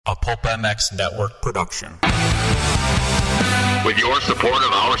a Pulp MX network production. With your support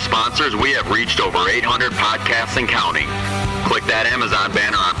of our sponsors, we have reached over 800 podcasts and counting. Click that Amazon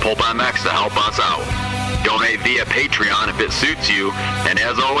banner on Pulp MX to help us out. Donate via Patreon if it suits you, and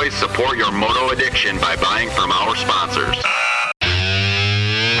as always, support your moto addiction by buying from our sponsors.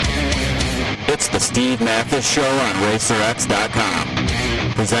 It's the Steve Mathis Show on RacerX.com,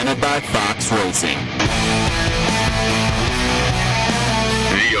 presented by Fox Racing.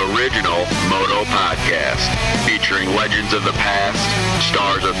 The original Moto Podcast, featuring legends of the past,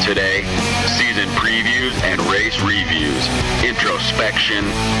 stars of today, season previews and race reviews, introspection,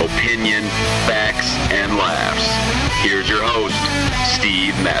 opinion, facts, and laughs. Here's your host,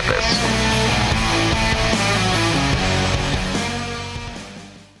 Steve Mathis.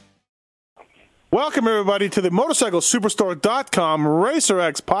 Welcome, everybody, to the MotorcycleSuperstore.com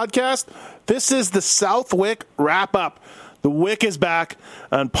RacerX podcast. This is the Southwick wrap-up. The Wick is back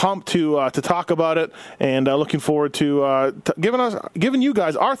and pumped to talk about it, and looking forward to giving you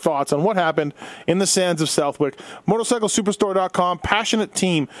guys our thoughts on what happened in the sands of Southwick. MotorcycleSuperstore.com, passionate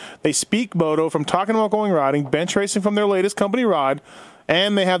team. They speak moto, from talking about going riding, bench racing from their latest company ride,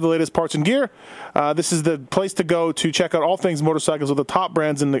 and they have the latest parts and gear. This is the place to go to check out all things motorcycles with the top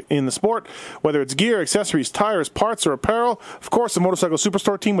brands in the sport, whether it's gear, accessories, tires, parts, or apparel. Of course, the Motorcycle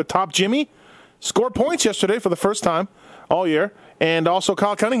Superstore team with Top Jimmy scored points yesterday for the first time all year, and also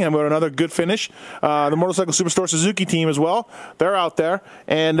Kyle Cunningham with another good finish. The Motorcycle Superstore Suzuki team as well. They're out there,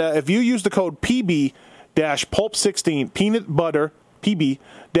 and if you use the code PB-Pulp16, peanut butter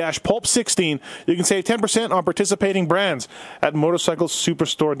PB-Pulp16, you can save 10% on participating brands at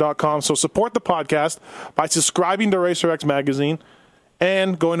MotorcycleSuperstore.com. So support the podcast by subscribing to RacerX Magazine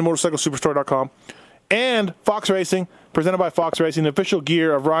and going to MotorcycleSuperstore.com. And Fox Racing, presented by Fox Racing, the official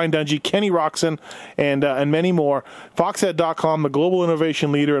gear of Ryan Dungey, Kenny Roxon, and many more. Foxhead.com, the global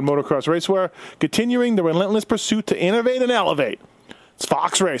innovation leader in motocross racewear, continuing the relentless pursuit to innovate and elevate. It's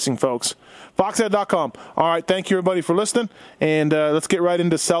Fox Racing, folks. Foxhead.com. All right, thank you, everybody, for listening, and let's get right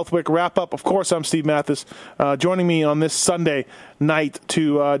into Southwick wrap-up. Of course, I'm Steve Mathis. Joining me on this Sunday night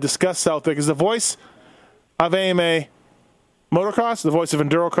to discuss Southwick is the voice of AMA Motocross, the voice of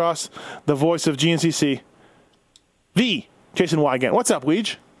Endurocross, the voice of GNCC, the Jason Wygant. What's up,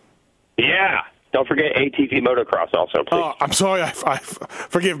 Weege? Yeah. Don't forget ATV Motocross also, please. Oh, I'm sorry.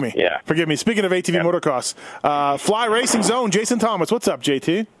 Forgive me. Yeah. Forgive me. Speaking of ATV Motocross, Fly Racing Zone, Jason Thomas. What's up,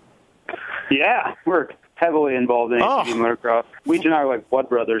 JT? Yeah, we're heavily involved in ATV Motocross. Weege and I are like blood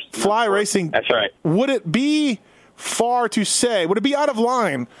brothers. Fly Racing. That's right. Would it be would it be out of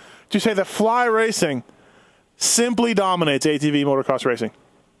line to say that Fly Racing simply dominates ATV Motocross racing?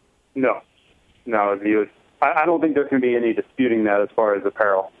 No. I don't think there can be any disputing that as far as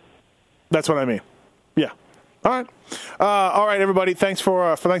apparel. That's what I mean. Yeah. All right, everybody. Thanks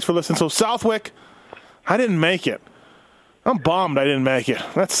for listening. So Southwick, I didn't make it. I'm bummed I didn't make it.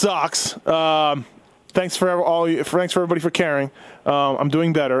 That sucks. Thanks for everybody for caring. I'm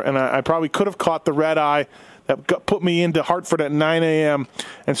doing better, and I probably could have caught the red eye that put me into Hartford at 9 a.m.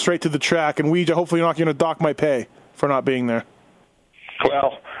 and straight to the track. And Weege, hopefully you're not going to dock my pay for not being there.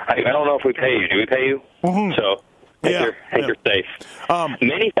 Well, I don't know if we pay you. Do we pay you? Mm-hmm. So I think you're safe.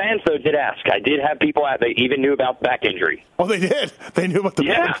 Many fans, though, did ask. I did have people out. They even knew about the back injury. Oh, they did? They knew about the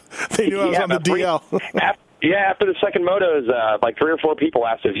They knew I was on the DL. After the second motos, like 3 or 4 people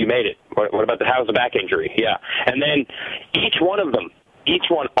asked if you made it. What about how's the back injury? Yeah. And then each one,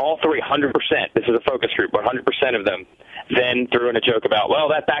 all 3, 100%, this is a focus group, 100% of them then threw in a joke about, well,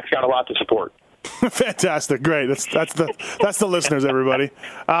 that back's got a lot to support. Fantastic. Great. That's the listeners, everybody.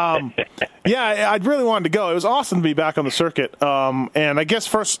 I really wanted to go. It was awesome to be back on the circuit. And I guess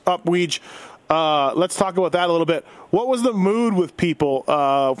first up, Weege, let's talk about that a little bit. What was the mood with people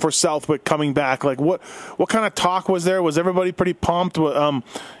for Southwick coming back? Like, what kind of talk was there? Was everybody pretty pumped? The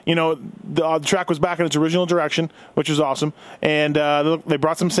track was back in its original direction, which was awesome. And they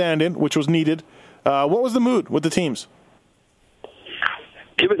brought some sand in, which was needed. What was the mood with the teams?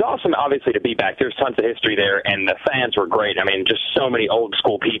 It was awesome, obviously, to be back. There's tons of history there, and the fans were great. I mean, just so many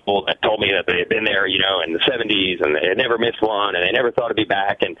old-school people that told me that they had been there, in the 70s, and they had never missed one, and they never thought to be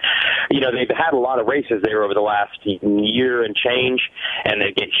back. And, they've had a lot of races there over the last year and change, and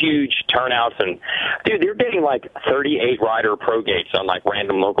they get huge turnouts. And, dude, they're getting, 38 rider pro gates on,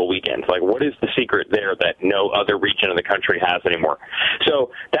 random local weekends. What is the secret there that no other region of the country has anymore? So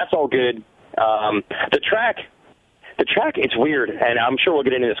that's all good. The track, it's weird, and I'm sure we'll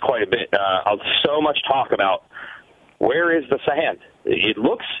get into this quite a bit. So much talk about where is the sand. It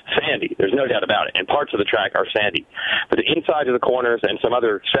looks sandy. There's no doubt about it, and parts of the track are sandy. But the inside of the corners and some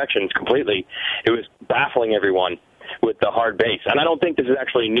other sections completely, it was baffling everyone. with the hard base. And I don't think this is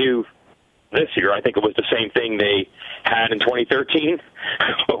actually new this year. I think it was the same thing they had in 2013,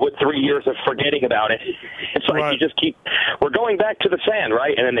 but with 3 years of forgetting about it. It's like you just we're going back to the sand,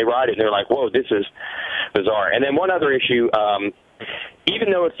 right? And then they ride it, and they're like, whoa, this is bizarre. And then one other issue,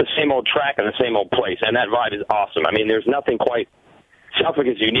 even though it's the same old track and the same old place, and that vibe is awesome. I mean, there's nothing quite – Southwick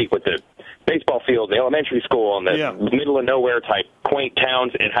is unique with the baseball field, the elementary school, and the middle of nowhere type quaint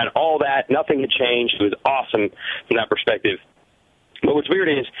towns. It had all that. Nothing had changed. It was awesome from that perspective. But what's weird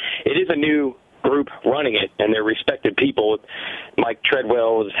is it is a new group running it, and they're respected people. Mike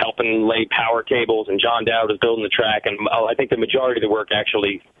Treadwell is helping lay power cables, and John Dowd is building the track. And I think the majority of the work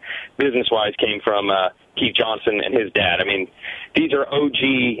actually, business-wise, came from Keith Johnson and his dad. I mean, these are OG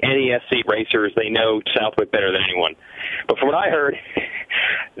NES seat racers. They know Southwick better than anyone. But from what I heard,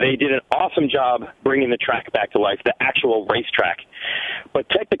 they did an awesome job bringing the track back to life, the actual racetrack. But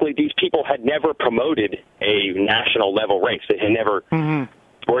technically, these people had never promoted a national-level race. They had never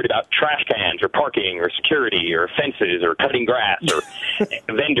worried about trash cans or parking or security or fences or cutting grass or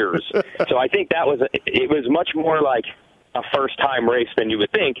vendors. So I think it was much more like a first-time race than you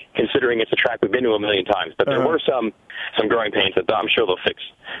would think, considering it's a track we've been to a million times. But there were some growing pains that I'm sure they'll fix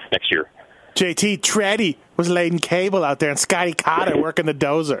next year. JT Treddy was laying cable out there, and Scotty Cotter working the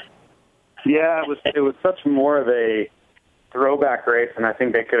dozer. Yeah, it was such more of a throwback race than I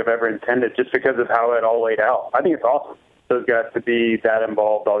think they could have ever intended, just because of how it all laid out. I think it's awesome, those guys to be that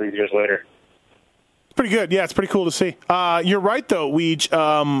involved all these years later. It's pretty good. Yeah, it's pretty cool to see. You're right, though, Weege.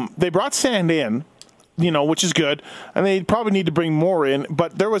 They brought sand in, which is good, and they probably need to bring more in,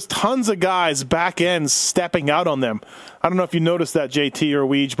 but there was tons of guys back end stepping out on them. I don't know if you noticed that, JT or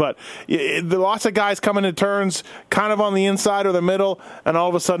Weege, but lots of guys coming in turns kind of on the inside or the middle, and all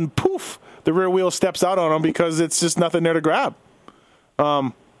of a sudden, poof, the rear wheel steps out on them because it's just nothing there to grab.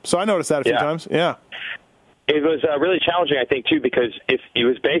 So I noticed that a few times. Yeah. It was really challenging, I think, too, because if it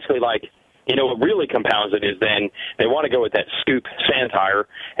was basically like, what really compounds it is then they want to go with that scoop sand tire,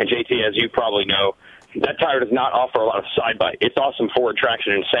 and JT, as you probably know, that tire does not offer a lot of side bite. It's awesome forward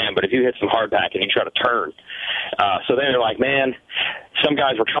traction in sand, but if you hit some hard pack and you try to turn. So then they're like, man, some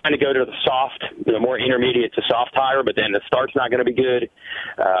guys were trying to go to the soft, the more intermediate to soft tire, but then the start's not going to be good.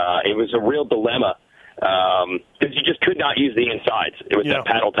 It was a real dilemma because you just could not use the insides with that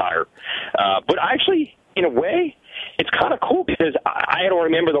paddle tire. But actually, in a way, it's kind of cool because I don't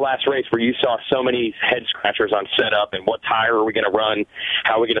remember the last race where you saw so many head scratchers on setup and what tire are we going to run,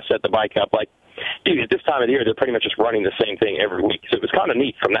 how are we going to set the bike up. Like, dude, at this time of the year, they're pretty much just running the same thing every week. So it was kind of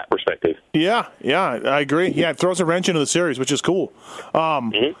neat from that perspective. Yeah, I agree. Yeah, it throws a wrench into the series, which is cool.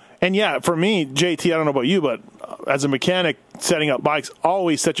 And yeah, for me, JT, I don't know about you, but as a mechanic setting up bikes,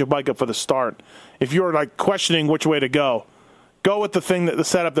 always set your bike up for the start. If you're like questioning which way to go with the thing the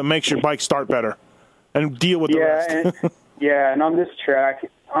setup that makes your bike start better. And deal with the rest. And on this track,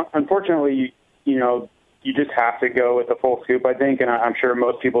 unfortunately, you just have to go with the full scoop, I think, and I'm sure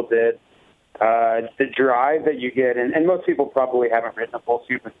most people did. The drive that you get, and most people probably haven't ridden a full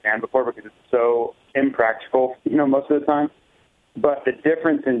scoop in sand before because it's so impractical, most of the time. But the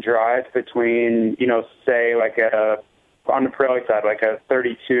difference in drive between, say, like on the Pirelli side, like a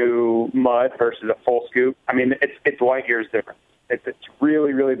 32 mud versus a full scoop, I mean, it's light years different. It's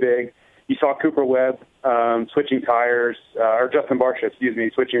really, really big. You saw Cooper Webb switching tires, or Justin Barsha,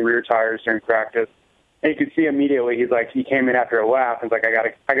 switching rear tires during practice. And you could see immediately he came in after a lap and was like,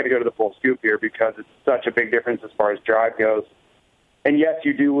 I got to go to the full scoop here because it's such a big difference as far as drive goes. And yes,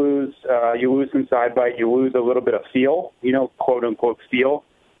 you do lose. You lose some side bite. You lose a little bit of feel, quote unquote feel.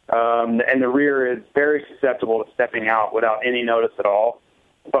 And the rear is very susceptible to stepping out without any notice at all.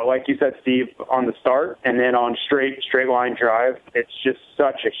 But like you said, Steve, on the start and then on straight line drive, it's just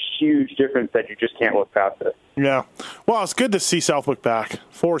such a huge difference that you just can't look past it. Yeah. Well, it's good to see Southwick back,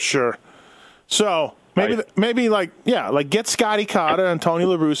 for sure. So maybe get Scotty Cotter and Tony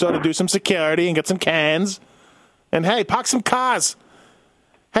LaRusso to do some security and get some cans. And, hey, park some cars.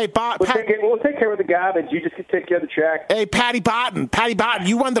 Hey, we'll take care of the garbage. You just take care of the track. Hey, Patty Barton,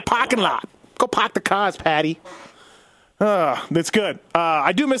 you run the parking lot. Go park the cars, Patty. That's good.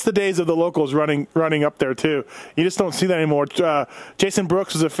 I do miss the days of the locals running up there too. You just don't see that anymore. Jason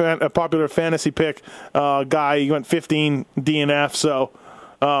Brooks was a popular fantasy pick guy. He went 15 DNF. So,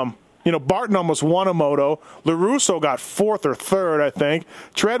 Barton almost won a moto. LaRusso got 4th or 3rd, I think.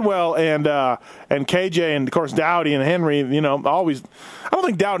 Treadwell and KJ and of course Dowdy and Henry. Always. I don't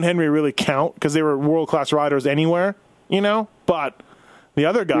think Dowd and Henry really count because they were world class riders anywhere. But the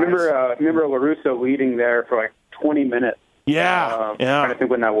other guys. Remember LaRusso leading there for like 20 minutes. Yeah. Trying to think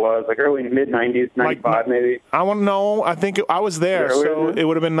when that was, like early mid-90s, 95 maybe. I want to know. I think I was there, so it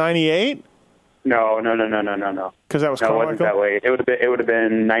would have been 98. No. Because that was No, it wasn't that late. It would have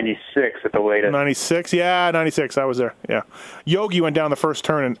been 96 at the latest. 96? Yeah, 96. I was there. Yeah. Yogi went down the first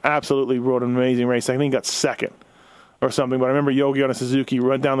turn and absolutely rode an amazing race. I think he got second or something. But I remember Yogi on a Suzuki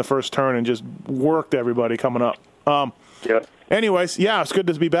went down the first turn and just worked everybody coming up. Yep. Anyways, yeah, it's good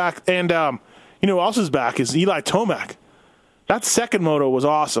to be back. And you know who else is back is Eli Tomac. That second moto was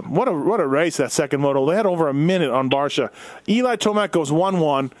awesome. What a race, that second moto. They had over a minute on Barsha. Eli Tomac goes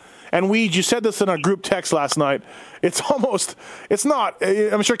 1-1. And you said this in our group text last night. It's not,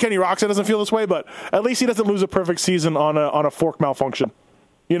 I'm sure Kenny Roxon doesn't feel this way, but at least he doesn't lose a perfect season on a fork malfunction.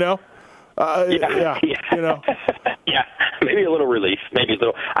 You know? Yeah. You know? Yeah, maybe a little relief. Maybe a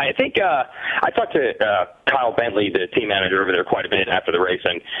little. I think I talked to Kyle Bentley, the team manager over there, quite a bit after the race.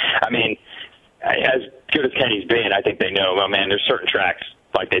 And, I mean, as good as Kenny's been, I think they know, oh, man, there's certain tracks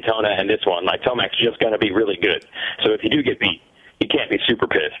like Daytona and this one. Like, Tomac's just going to be really good. So if you do get beat, you can't be super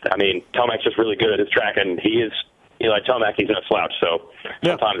pissed. I mean, Tomac's just really good at his track, and he is Eli Tomac. He's in a slouch, so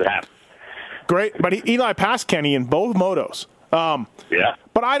sometimes it happens. Great, but Eli passed Kenny in both motos. Yeah.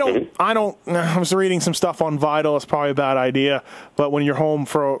 But I was reading some stuff on Vital. It's probably a bad idea. But when you're home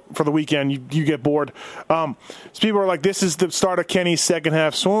for the weekend, you get bored. So people are like, this is the start of Kenny's second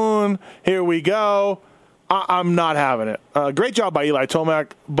half swoon. Here we go. I'm not having it. Great job by Eli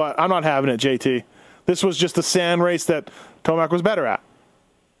Tomac, but I'm not having it, JT. This was just a sand race that Tomac was better at.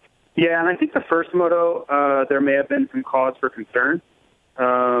 Yeah, and I think the first moto, there may have been some cause for concern.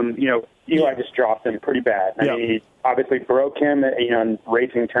 Eli just dropped him pretty bad. I mean, he obviously broke him, in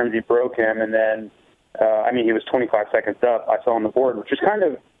racing terms, he broke him, and then, he was 25 seconds up, I saw on the board, which is kind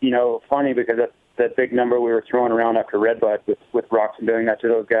of, funny because that's that big number we were throwing around after Redbud with Roxon doing that to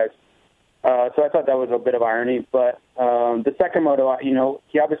those guys. So I thought that was a bit of irony, but the second moto,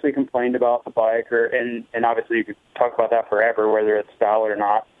 he obviously complained about the bike, and obviously you could talk about that forever, whether it's style or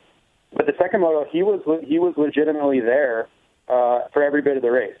not. But the second moto, he was legitimately there for every bit of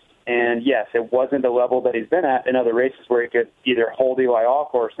the race. And yes, it wasn't the level that he's been at in other races where he could either hold Eli off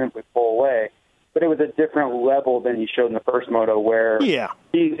or simply pull away. But it was a different level than he showed in the first moto, where he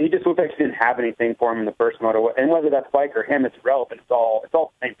just looked like he didn't have anything for him in the first moto. And whether that's bike or him, it's irrelevant. It's all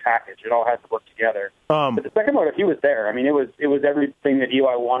the same package. It all has to work together. But the second moto, he was there. I mean, it was everything that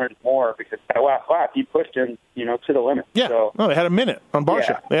Eli wanted more, because that last lap he pushed him, to the limit. Yeah. So, they had a minute on Barsha.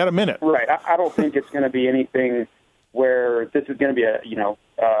 Yeah. They had a minute. Right. I don't think it's going to be anything where this is going to be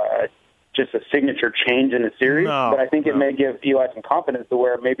just a signature change in the series, but I think it may give Eli some confidence to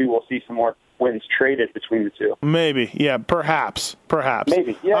where maybe we'll see some more wins traded between the two. Maybe, yeah, perhaps.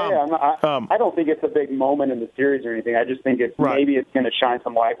 Maybe, I don't think it's a big moment in the series or anything. I just think maybe it's going to shine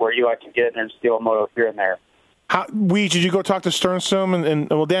some light where Eli can get in there and steal a moto here and there. Did you go talk to Sternstrom?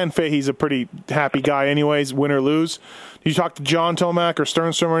 And Dan Fahey's a pretty happy guy anyways, win or lose. Did you talk to John Tomac or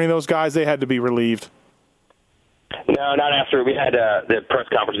Sternstrom or any of those guys? They had to be relieved. No, not after we had the press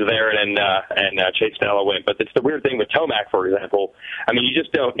conference there and Chase Stella went. But it's the weird thing with Tomac, for example. I mean, you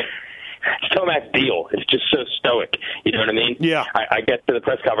just don't. It's Tomac's deal. It's just so stoic. You know what I mean? Yeah. I get to the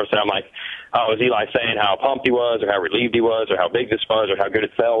press conference and I'm like, oh, is Eli saying how pumped he was, or how relieved he was, or how big this was, or how good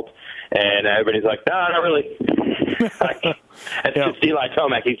it felt? And everybody's like, no, not really. It's just Eli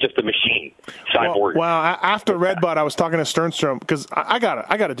Tomac. He's just a machine. Cyborg. Well, after Redbud, I was talking to Sternstrom, because I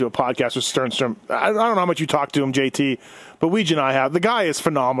gotta do a podcast with Sternstrom. I don't know how much you talk to him, JT, but Weege and I have. The guy is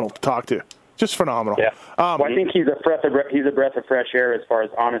phenomenal to talk to. Just phenomenal. Yeah. Well, I think he's a breath of fresh air as far as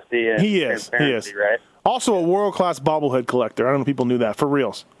honesty and transparency, right? Also a world-class bobblehead collector. I don't know if people knew that. For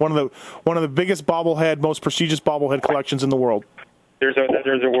reals. One of the biggest bobblehead, most prestigious bobblehead collections in the world. There's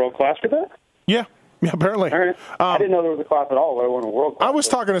a world class for that? Yeah. Yeah, apparently. All right. I didn't know there was a class at all, let alone a world class. I was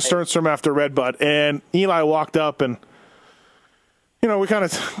talking to Sternstrom after Redbud, and Eli walked up, and we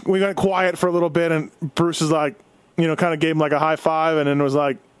got quiet for a little bit, and Bruce is like, kind of gave him like a high five, and then was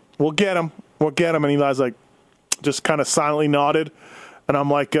like, we'll get him. And Eli's like, just kind of silently nodded. And I'm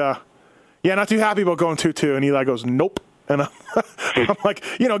like, not too happy about going 2-2. And Eli goes, nope. And I'm like,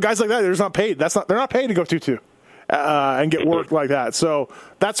 guys like that, they're not paid. They're not paid to go 2-2 and get worked like that. So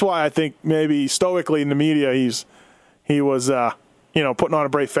that's why I think maybe stoically in the media, he was, putting on a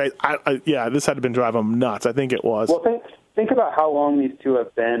brave face. This had to been driving him nuts. I think it was. Well, think about how long these two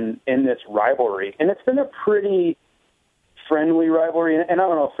have been in this rivalry. And it's been a pretty friendly rivalry, and I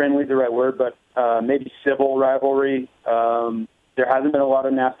don't know if friendly is the right word, but maybe civil rivalry. There hasn't been a lot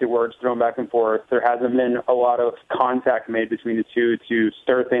of nasty words thrown back and forth. There hasn't been a lot of contact made between the two to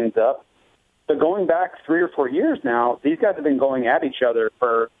stir things up. But going back 3 or 4 years now, these guys have been going at each other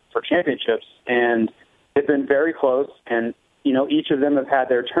for championships, and they've been very close, and each of them have had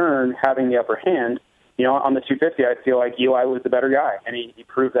their turn having the upper hand. On the 250, I feel like Eli was the better guy, and he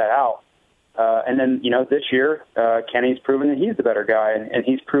proved that out. And then, this year, Kenny's proven that he's the better guy, and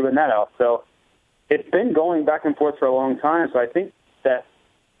he's proven that out. So it's been going back and forth for a long time. So I think that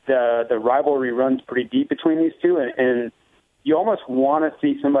the rivalry runs pretty deep between these two, and you almost want to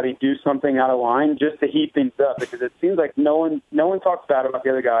see somebody do something out of line just to heat things up, because it seems like no one talks bad about the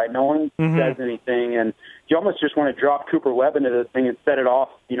other guy. No one says anything, and you almost just want to drop Cooper Webb into this thing and set it off,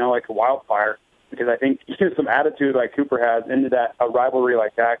 like a wildfire, because I think some attitude like Cooper has into a rivalry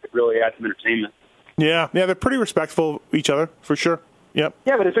like that could really add some entertainment. Yeah, they're pretty respectful of each other, for sure. Yep.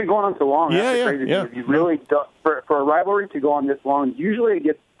 Yeah, but it's been going on so long. That's crazy. You really for a rivalry to go on this long, usually it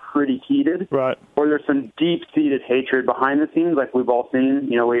gets pretty heated, right? Or there's some deep-seated hatred behind the scenes, like we've all seen.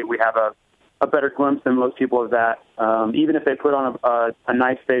 We have a better glimpse than most people of that. Even if they put on a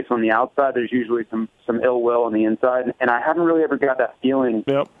nice face on the outside, there's usually some ill will on the inside, and I haven't really ever got that feeling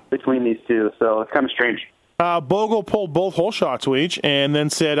between these two, so it's kind of strange. Bogle pulled both hole shots, Weege, and then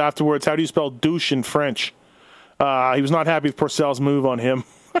said afterwards, how do you spell douche in French? He was not happy with Purcell's move on him.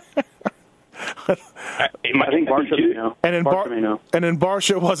 I think Barsha may know. And then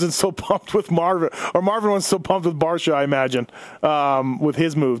Barsha wasn't so pumped with Marvin, or Marvin wasn't so pumped with Barsha, I imagine, with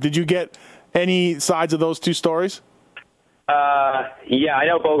his move. Did you get any sides of those two stories? Yeah, I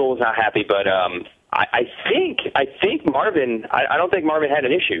know Bogle was not happy, but I think Marvin. I don't think Marvin had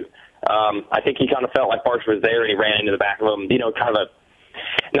an issue. I think he kind of felt like Barsha was there, and he ran into the back of him. Kind of a.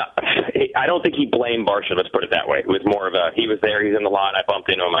 No, I don't think he blamed Barsha, let's put it that way. It was more of he was there, he's in the line, I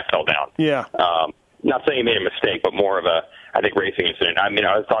bumped into him, I fell down. Yeah. Not saying he made a mistake, but more of I think, racing incident. I mean,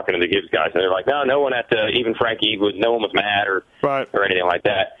 I was talking to the Gibbs guys, and they're like, no one even Frankie, no one was mad or anything like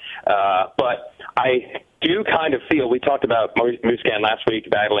that. But I do kind of feel, we talked about Muscan last week,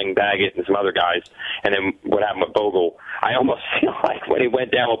 battling Baggett and some other guys, and then what happened with Bogle. I almost feel like when he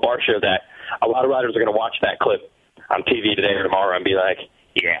went down with Barsha that a lot of riders are going to watch that clip on TV today or tomorrow and be like,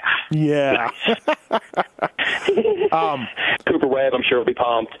 yeah. Cooper Webb, I'm sure, will be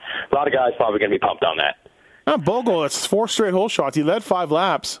pumped. A lot of guys probably going to be pumped on that. Bogle, it's 4 straight hole shots. He led 5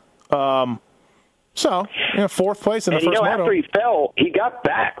 laps. So, fourth place in the first moto. After he fell, he got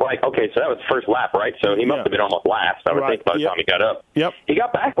back. So that was the first lap, right? So he must have been almost last, I would think, by the time he got up. Yep. He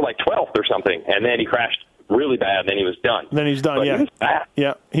got back to 12th or something, and then he crashed really bad, and then he was done. But he was fast.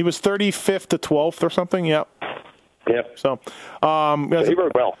 Yeah. He was 35th to 12th or something, Yep. So, he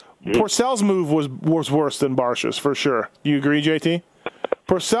rode well. Purcell's move was worse than Barsha's, for sure. Do you agree, JT?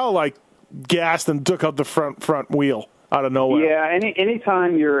 Purcell, gassed and took out the front wheel out of nowhere. Yeah,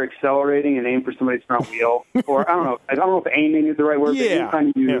 anytime you're accelerating and aim for somebody's front wheel, or I don't know if aiming is the right word, but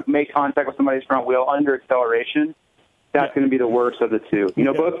anytime you make contact with somebody's front wheel under acceleration, that's going to be the worst of the two.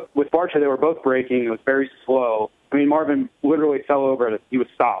 Both with Barsha, they were both braking. It was very slow. I mean, Marvin literally fell over. He was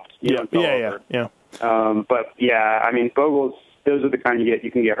stopped. Yeah. But I mean, Bogle's, those are the kind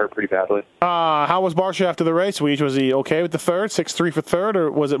you can get hurt pretty badly. How was Barsha after the race, Weege? Was he okay with the third, 6-3 for third,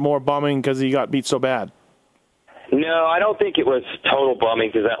 or was it more bumming because he got beat so bad? No, I don't think it was total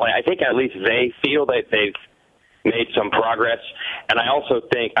bumming because I think at least they feel that they've made some progress, and I also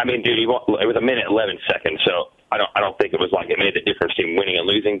think, dude, it was a minute 11 seconds, so I don't think it was it made the difference between winning and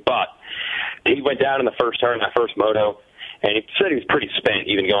losing. But he went down in the first turn, that first moto, and he said he was pretty spent,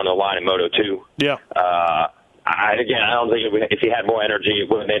 even going to the line in Moto 2. Yeah. I don't think if he had more energy, it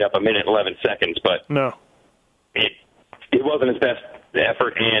would have made up a minute 11 seconds. But no, it wasn't his best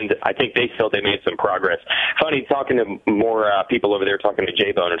effort, and I think they felt they made some progress. Funny, talking to more people over there, talking to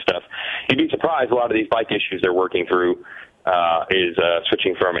J-Bone and stuff, you'd be surprised a lot of these bike issues they're working through is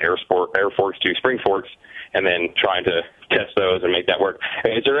switching from air forks to spring forks and then trying to test those and make that work.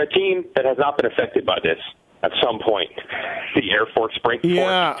 Is there a team that has not been affected by this at some point? The air fork spring fork?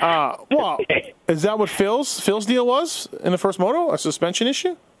 Yeah. Well, is that what Phil's deal was in the first moto? A suspension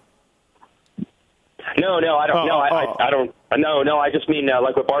issue? No, I don't. I don't. No. I just mean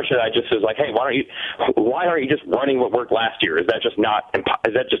like with Barsha, I just was like, hey, why aren't you just running what worked last year? Is that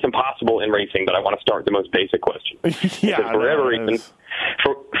just impossible in racing? But I want to start the most basic question. Yeah.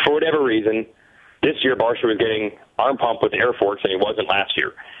 For whatever reason, this year Barsha was getting arm pump with air forks, and he wasn't last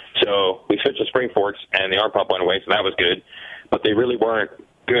year. So we switched to spring forks, and the arm pump went away, so that was good. But they really weren't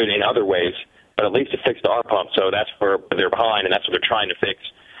good in other ways. But at least it fixed the arm pump, so that's where they're behind, and that's what they're trying to fix.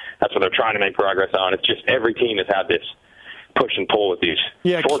 That's what they're trying to make progress on. It's just every team has had this push and pull with these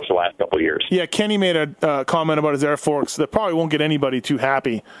forks the last couple of years. Yeah, Kenny made a comment about his air forks that probably won't get anybody too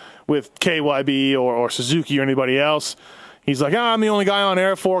happy with KYB or Suzuki or anybody else. He's like, I'm the only guy on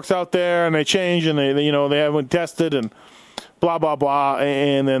air forks out there, and they change, and they haven't tested, and blah, blah, blah.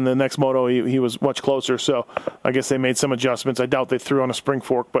 And then the next moto, he was much closer. So I guess they made some adjustments. I doubt they threw on a spring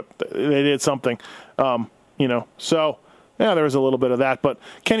fork, but they did something, So, Yeah, there was a little bit of that, but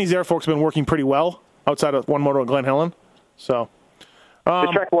Kenny's Air Fork's been working pretty well outside of one moto at Glen Helen. So the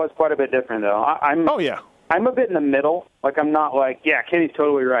track was quite a bit different, though. I'm a bit in the middle. Like, I'm not like, yeah, Kenny's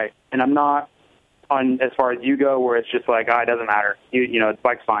totally right, and I'm not on as far as you go, where it's just like, it doesn't matter. You know, the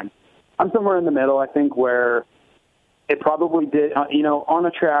bike's fine. I'm somewhere in the middle, I think, where it probably did. On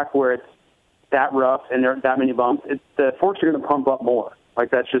a track where it's that rough and there are that many bumps, the forks are going to pump up more. Like,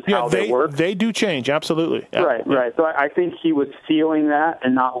 that's just how they work. They do change, absolutely. Yeah. Right. So I think he was feeling that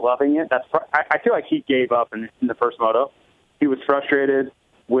and not loving it. I feel like he gave up in the first moto. He was frustrated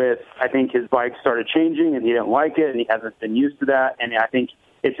with, I think his bike started changing and he didn't like it and he hasn't been used to that. And I think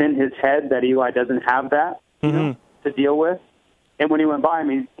it's in his head that Eli doesn't have that to deal with. And when he went by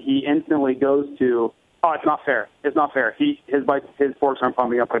him, he instantly goes to, it's not fair. It's not fair. His forks aren't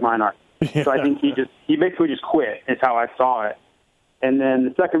pumping up like mine are. Yeah. So I think he basically just quit is how I saw it. And then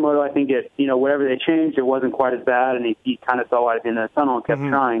the second moto, I think whatever they changed, it wasn't quite as bad, and he kind of saw light in the tunnel and kept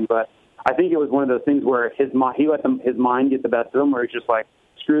trying. But I think it was one of those things where he let his mind get the best of him, where he's just like,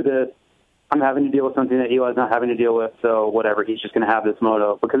 screw this. I'm having to deal with something that Eli's not having to deal with, so whatever. He's just going to have this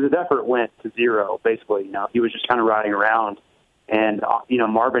moto. Because his effort went to zero, basically. He was just kind of riding around. And,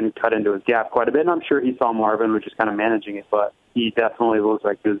 Marvin cut into his gap quite a bit, and I'm sure he saw Marvin was just kind of managing it, but he definitely looks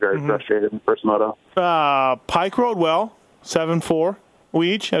like he was very frustrated in the first moto. Pike rode well. 7-4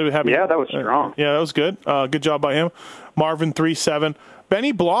 each. Yeah, that was strong. Yeah, that was good. Good job by him. Marvin 3-7.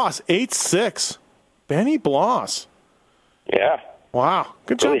 Benny Bloss 8-6. Benny Bloss. Yeah. Wow.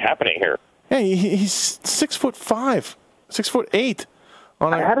 Good job. What's really happening here? Yeah, he's 6'5", 6'8".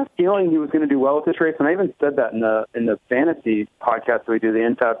 I had a feeling he was going to do well with this race, and I even said that in the fantasy podcast that we do, the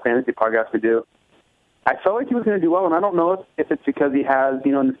Inside Fantasy podcast we do. I felt like he was going to do well, and I don't know if it's because he has,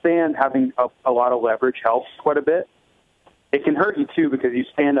 in the stand, having a lot of leverage helps quite a bit. It can hurt you, too, because you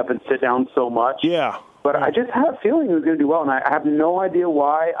stand up and sit down so much. Yeah. But I just had a feeling he was going to do well, and I have no idea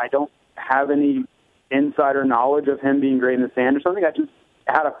why. I don't have any insider knowledge of him being great in the sand or something. I just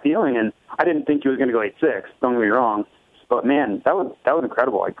had a feeling, and I didn't think he was going to go 8-6. Don't get me wrong. But, man, that was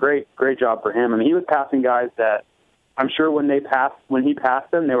incredible. Like, great job for him. I mean, he was passing guys that I'm sure when he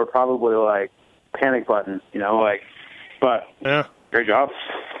passed them, they were probably, like, panic buttons, but yeah. Great job.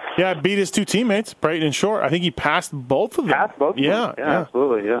 Yeah, beat his two teammates, Brayton and Short. I think he passed both of them. Yeah,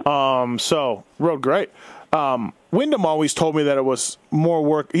 absolutely, yeah. So, rode great. Wyndham always told me that it was more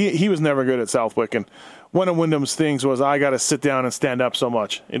work. He was never good at Southwick, and one of Wyndham's things was I got to sit down and stand up so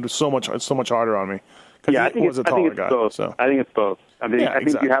much. It was so much harder on me. Yeah, I think it's both. So. I think it's both. I mean, I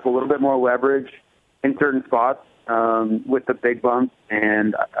think you have a little bit more leverage in certain spots with the big bumps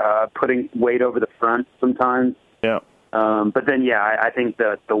and putting weight over the front sometimes. Yeah. But then, I think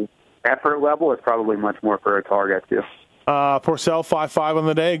the effort level is probably much more for a tall guy, too. Porcel, 5.5 on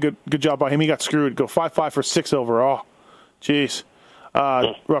the day. Good job by him. He got screwed. Go 5.5 for 6 overall. Jeez.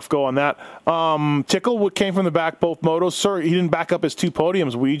 Rough go on that. Tickle came from the back both motos. Sir, he didn't back up his 2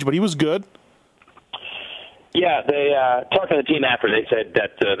 podiums, Weege, but he was good. Yeah, they talked to the team after. They said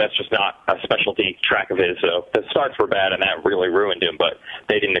that that's just not a specialty track of his. So the starts were bad, and that really ruined him. But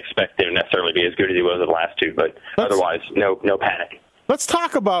they didn't expect him to necessarily be as good as he was at the last 2. But otherwise, no panic. Let's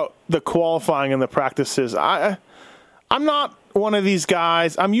talk about the qualifying and the practices. I'm not one of these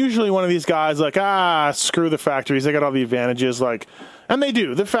guys. I'm usually one of these guys like, screw the factories. They got all the advantages. And they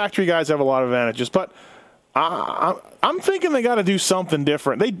do. The factory guys have a lot of advantages. But I'm thinking they got to do something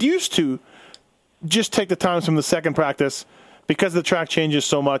different. They used to just take the times from the second practice because the track changes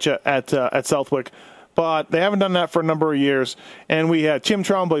so much at Southwick. But they haven't done that for a number of years. And we had Tim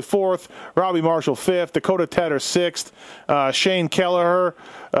Tremblay 4th, Robbie Marshall 5th, Dakota Tedder 6th, Shane Kelleher,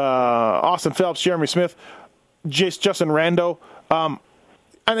 Austin Phelps, Jeremy Smith, Justin Rando.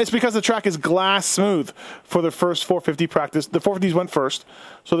 And it's because the track is glass smooth for the first 450 practice. The 450s went first,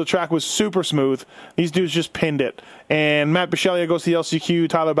 so the track was super smooth. These dudes just pinned it. And Matt Bisceglia goes to the LCQ,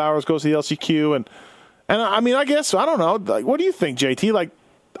 Tyler Bowers goes to the LCQ. And I mean, I guess, I don't know. What do you think, JT?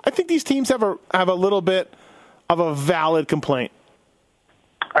 I think these teams have a little bit of a valid complaint.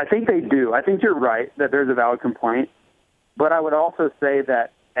 I think they do. I think you're right that there's a valid complaint. But I would also say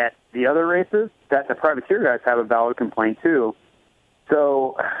that at the other races, that the privateer guys have a valid complaint too.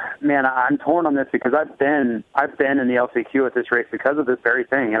 So, man, I'm torn on this because I've been in the LCQ at this race because of this very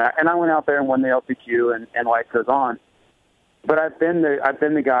thing, and I went out there and won the LCQ, and life goes on. But I've been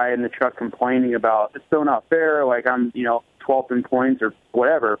the guy in the truck complaining about it's so not fair. Like I'm 12th in points or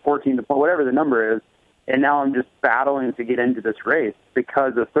whatever, 14th, whatever the number is, and now I'm just battling to get into this race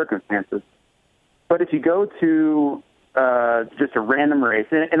because of circumstances. But if you go to just a random race,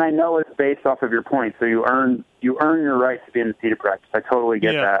 and I know it's based off of your points, so you earn your right to be in the seated practice. I totally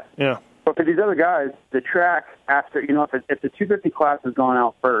get that. Yeah. But for these other guys, the track after, if the 250 class has gone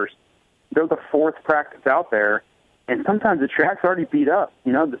out first, they're the fourth practice out there, and sometimes the track's already beat up.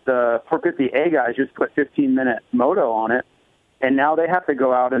 The 450A guys just put 15-minute moto on it, and now they have to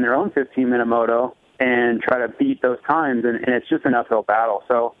go out in their own 15-minute moto and try to beat those times, and it's just an uphill battle.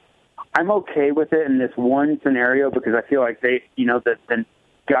 So I'm okay with it in this one scenario because I feel like the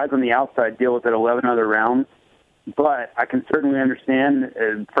guys on the outside deal with it 11 other rounds. But I can certainly understand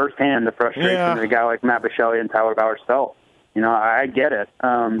firsthand the frustration of a guy like Matt Bisceglie and Tyler Bowers felt. I get it.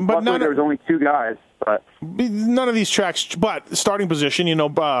 Luckily, there was only two guys. But none of these tracks, but starting position, Benny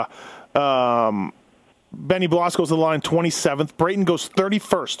Bloss goes to the line 27th. Brayton goes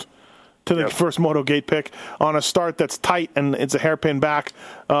 31st to the first Moto Gate pick on a start that's tight and it's a hairpin back.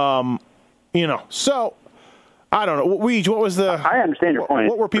 So I don't know. Weege, what was the? I understand your point.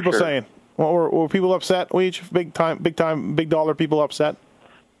 What were people saying? Were people upset? Weege, big dollar people upset.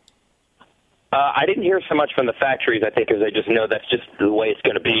 I didn't hear so much from the factories, I think, because they just know that's just the way it's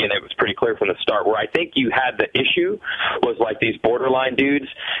going to be, and it was pretty clear from the start. Where I think you had the issue was like these borderline dudes,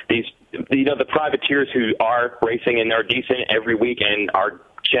 the privateers who are racing and are decent every week and are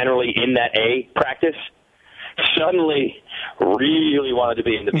generally in that A practice, suddenly really wanted to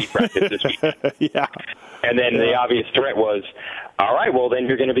be in the B practice this week. Yeah. And then the obvious threat was, all right, well, then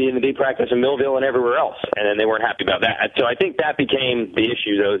you're going to be in the B practice in Millville and everywhere else. And then they weren't happy about that. So I think that became the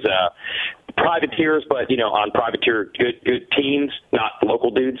issue, those privateers, but, on privateer good teams, not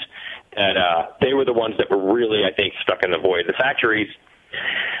local dudes. And they were the ones that were really, I think, stuck in the void. The factories,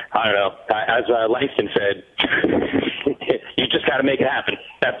 I don't know, as Langston said, you just got to make it happen.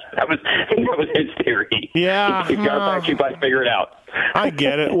 That was his theory. Yeah. You've got to actually figure it out. I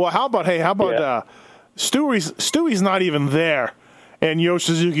get it. Well, how about Stewie's not even there, and Yo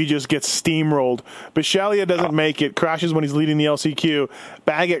Suzuki just gets steamrolled. Bisceglie doesn't make it, crashes when he's leading the LCQ.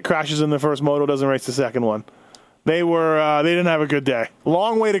 Baggett crashes in the first moto, doesn't race the second one. They didn't have a good day.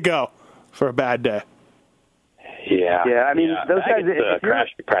 Long way to go for a bad day. Yeah. Yeah, I mean, those guys. Crash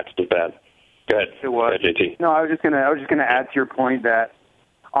practice is bad. Go ahead. It was. Go ahead, JT. No, I was just gonna add to your point that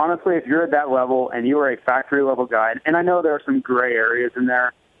honestly, if you're at that level and you are a factory level guy, and I know there are some gray areas in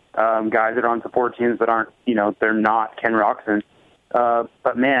there. Guys that are on support teams that aren't, they're not Ken Roxon.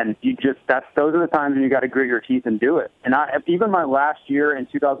 But man, those are the times when you got to grit your teeth and do it. And even my last year in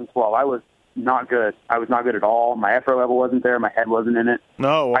 2012, I was not good. I was not good at all. My effort level wasn't there. My head wasn't in it.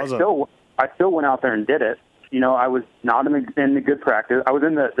 No, it wasn't. I still went out there and did it. I was not in the good practice. I was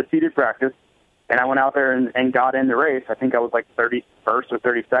in the seated practice, and I went out there and got in the race. I think I was like 31st or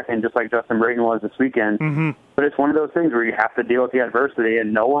 32nd, just like Justin Brayton was this weekend. Mm-hmm. But it's one of those things where you have to deal with the adversity,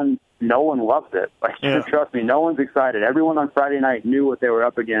 and no one loves it. Trust me, no one's excited. Everyone on Friday night knew what they were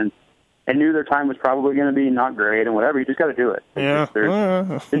up against and knew their time was probably going to be not great and whatever. You just got to do it.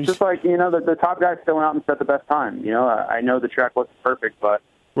 It's just like, the top guys still went out and set the best time. I know the track wasn't perfect, but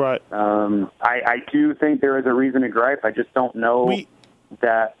right. I do think there is a reason to gripe. I just don't know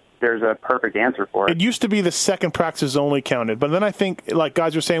that there's a perfect answer for it. It used to be the second practice only counted, but then I think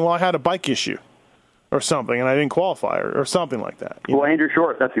guys were saying, well, I had a bike issue or something, and I didn't qualify or something like that. Andrew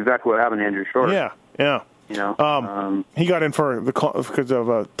Short, that's exactly what happened to Andrew Short. Yeah. He got in because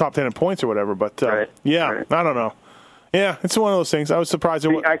of top 10 in points or whatever, but right. I don't know. Yeah, it's one of those things. I was surprised.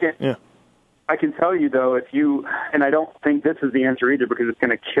 I can tell you, though, and I don't think this is the answer either because it's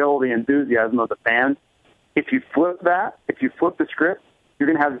going to kill the enthusiasm of the fans. If you flip the script, you're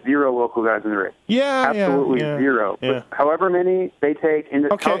going to have zero local guys in the race. Absolutely zero. Yeah. But however many they take,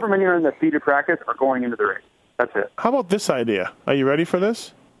 however many are in the seated practice are going into the race. That's it. How about this idea? Are you ready for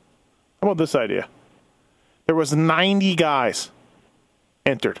this? How about this idea? There was 90 guys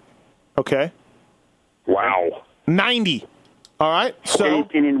entered. Okay? Wow. 90. All right? So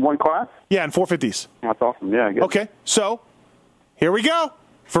in one class? Yeah, in 450s. That's awesome. Yeah, I guess. Okay, so here we go.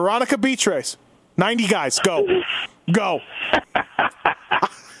 Veronica Beach Race. 90 guys. Go. Go.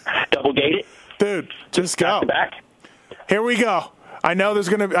 Double gate it? Dude, just go. Back. Here we go. You got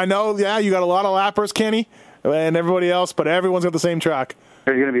a lot of lappers, Kenny, and everybody else, but everyone's got the same track.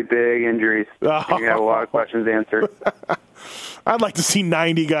 There's going to be big injuries. You're going to have a lot of questions answered. I'd like to see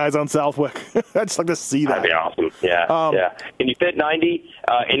 90 guys on Southwick. I'd just like to see that. That'd be awesome. Yeah. Can you fit 90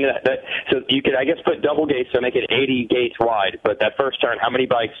 in that? So you could, I guess, put double gates, so make it 80 gates wide. But that first turn, how many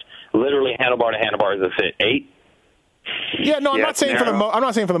bikes, literally handlebar to handlebar, does it fit? 8? Yeah, no, I'm not saying for the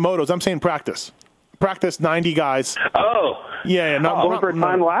motos. I'm saying practice. Practice 90 guys. Oh. Yeah. For a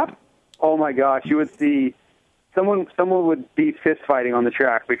time lap? Oh my gosh, you would see someone would be fist fighting on the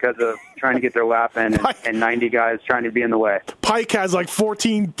track because of trying to get their lap in, and 90 guys trying to be in the way. Pike has like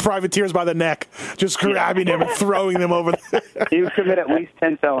 14 privateers by the neck, just grabbing him and throwing them over. He would commit at least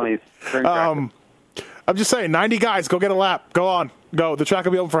 10 felonies. I'm just saying, 90 guys, go get a lap. Go on, go. The track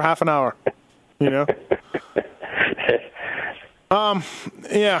will be open for half an hour. You know.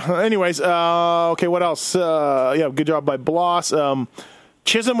 Yeah. Anyways, okay. What else? Yeah. Good job by Bloss.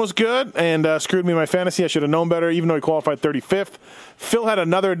 Chisholm was good and screwed me in my fantasy. I should have known better, even though he qualified 35th. Phil had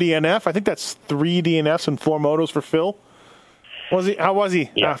another DNF. I think that's 3 DNFs and 4 motos for Phil. How was he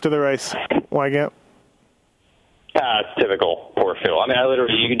after the race? Wygant? It's typical. Poor Phil. I mean,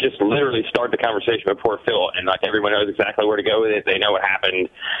 you can just literally start the conversation with poor Phil, and like everyone knows exactly where to go with it. They know what happened.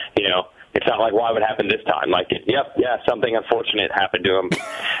 You know, it's not like why would it happen this time. Like, something unfortunate happened to him.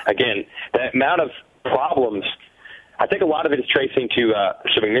 Again, the amount of problems. I think a lot of it is tracing to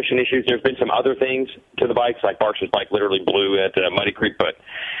some ignition issues. There's been some other things to the bikes, like Barsh's bike literally blew at Muddy Creek, but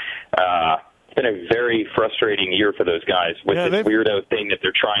it's been a very frustrating year for those guys with this weirdo thing that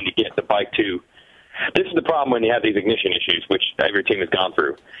they're trying to get the bike to. This is the problem when you have these ignition issues, which every team has gone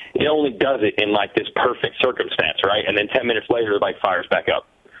through. It only does it in like this perfect circumstance, right? And then 10 minutes later, the bike fires back up.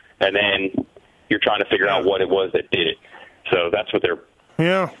 And then you're trying to figure out what it was that did it. So that's what they're...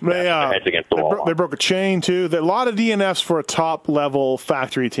 Yeah, they broke a chain, too. There are a lot of DNFs for a top-level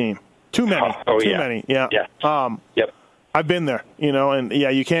factory team. Too many. Too many, yeah. Yep. I've been there, you know, and,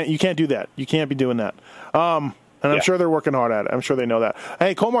 you can't do that. You can't be doing that. And I'm sure they're working hard at it. I'm sure they know that.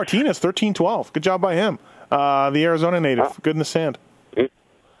 Hey, Cole Martinez, 13-12. Good job by him. The Arizona native. Good in the sand. Yeah,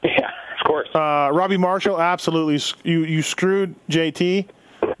 of course. Robbie Marshall, absolutely. You screwed JT.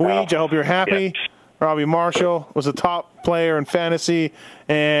 Weege, I hope you're happy. Yeah. Robbie Marshall was a top player in fantasy,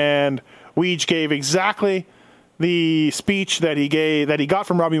 and Weege gave exactly the speech that he got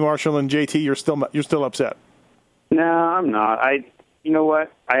from Robbie Marshall. And JT, you're still upset. No, I'm not. You know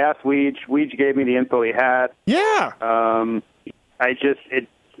what? I asked Weege. Weege gave me the info he had. Yeah.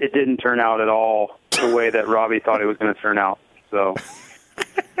 It didn't turn out at all the way that Robbie thought it was going to turn out. So.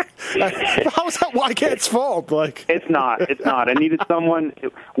 How is that Wygant's fault? Like, it's not. I needed someone.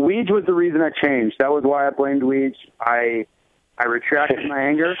 Weege was the reason I changed. That was why I blamed Weege. I retracted my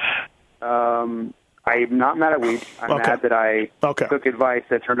anger. I'm not mad at Weege. I'm mad that I took advice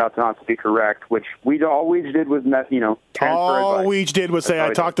that turned out not to be correct. Which all Weege did was transfer all advice. Weege did was say,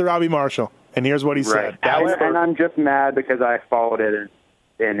 "I talked to Robbie Marshall, and here's what he said." And I'm just mad because I followed it,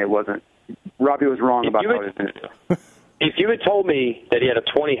 and it wasn't. Robbie was wrong about how he was going to do. If you had told me that he had a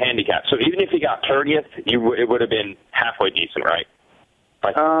 20 handicap, so even if he got 30th, it would have been halfway decent, right?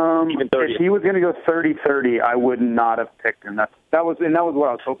 Like, even 30th. If he was going to go 30-30, I would not have picked him. That was what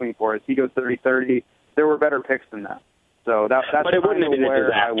I was hoping for. Is he goes 30-30? There were better picks than that. So that's but it wouldn't have been a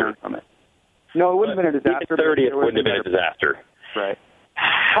disaster. I went from it. No, it wouldn't have been a disaster. 30th wouldn't have been a disaster. Right.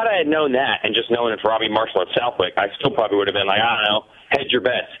 Had I had known that and just known it's Robbie Marshall at Southwick, I still probably would have been like, I don't know, hedge your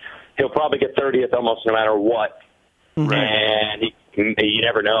bets. He'll probably get 30th almost no matter what. Mm-hmm. And you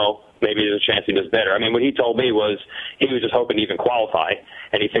never know. Maybe there's a chance he does better. I mean, what he told me was he was just hoping to even qualify,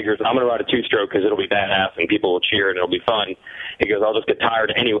 and he figures, I'm going to ride a 2-stroke because it'll be badass and people will cheer and it'll be fun. He goes, I'll just get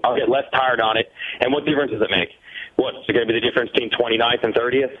tired anyway. I'll get less tired on it. And what difference does it make? What's going to be the difference between 29th and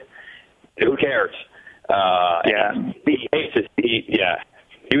 30th? Who cares? He hates it.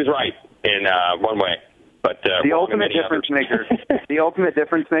 He was right in one way. But the ultimate difference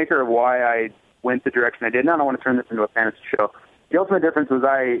maker, of why I went the direction I did. Now I don't want to turn this into a fantasy show. The ultimate difference was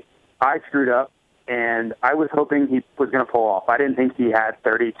I screwed up, and I was hoping he was going to pull off. I didn't think he had 2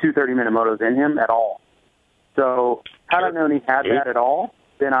 30-minute motos in him at all. So had I known he had that at all,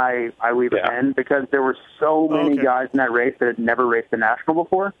 then I leave it in, because there were so many guys in that race that had never raced the National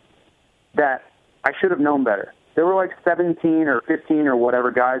before that I should have known better. There were like 17 or 15 or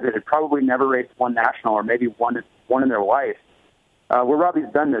whatever guys that had probably never raced one National or maybe one in their life. Where Robbie's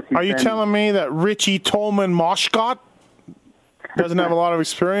done this. Are you telling me that Richie Tolman Moshcott doesn't have a lot of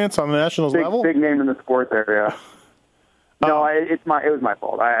experience on the Nationals level? Big name in the sport there, yeah. No, it was my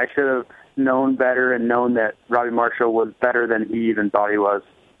fault. I should have known better and known that Robbie Marshall was better than he even thought he was.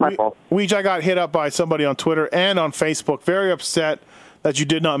 My fault. I got hit up by somebody on Twitter and on Facebook, very upset that you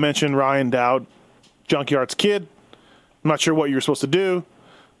did not mention Ryan Dowd, Junkyard's kid. I'm not sure what you were supposed to do,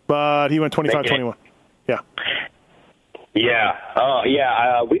 but he went 25-21. Yeah.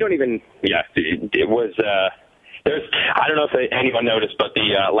 Yeah. We don't even. Yeah, it was. There's. I don't know if anyone noticed, but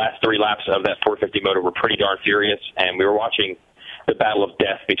the last 3 laps of that 450 motor were pretty darn furious, and we were watching the battle of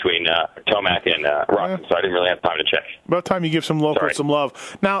death between Tomac and Rock, so I didn't really have time to check. About time you give some locals some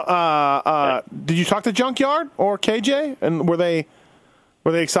love. Now, did you talk to Junkyard or KJ? And were they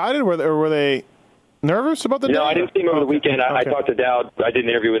excited? Or were they? nervous about the day? No, I didn't see him over the weekend. I talked to Dowd. I did an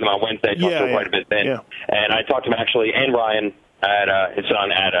interview with him on Wednesday. Talked to him quite a bit then. Yeah. And I talked to him actually, and Ryan, his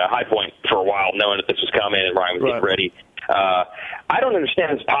son, at High Point for a while, knowing that this was coming, and Ryan was getting ready. I don't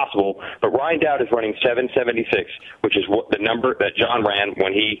understand it's possible, but Ryan Dowd is running 776, which is the number that John ran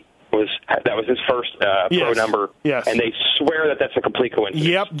when that was his first pro number. Yes. And they swear that that's a complete coincidence.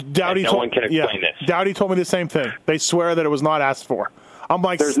 Yep. Dowdy no one can explain this. Dowdy told me the same thing. They swear that it was not asked for. I'm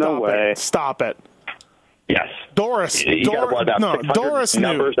like, there's no way. Stop it. Yes. Doris. You got about 600 Doris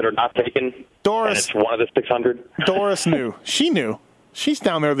numbers knew. that are not taken. Doris. And it's one of the 600. Doris knew. She knew. She's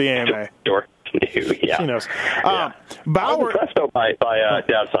down there at the AMA. Doris knew, yeah. She knows. Yeah. Bauer. I was impressed, though, by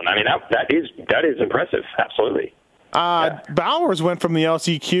Dowd's son. I mean, that is impressive. Absolutely. Bowers went from the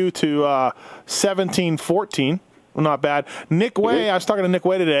LCQ to 17-14. Well, not bad. Nick Way, I was talking to Nick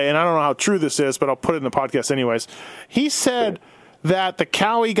Way today, and I don't know how true this is, but I'll put it in the podcast anyways. He said that the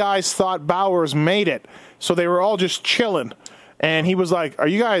Cowie guys thought Bowers made it, so they were all just chilling. And he was like, are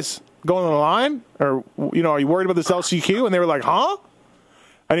you guys going on the line? Or, are you worried about this LCQ? And they were like, huh?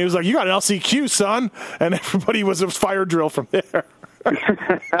 And he was like, you got an LCQ, son. And everybody was a fire drill from there.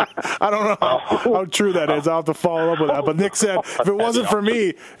 I don't know how true that is. I'll have to follow up with that. But Nick said, if it wasn't for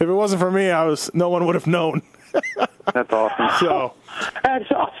me, no one would have known. That's awesome. So,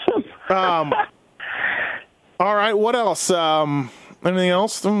 that's awesome. All right. What else? Anything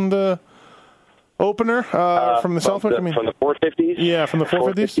else from the opener from the Southwick? From the 450s. Yeah, from the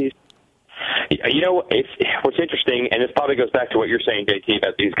 450s. What's interesting, and this probably goes back to what you're saying, JT,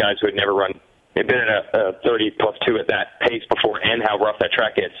 about these guys who had never run. They've been at a 30+2 at that pace before, and how rough that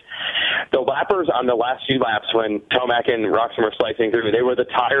track is. The lappers on the last few laps, when Tomac and Roxon were slicing through, they were the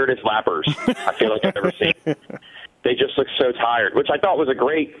tiredest lappers I feel like I've ever seen. They just looked so tired, which I thought was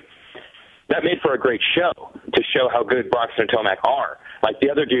that made for a great show, to show how good Roxon and Tomac are. Like, the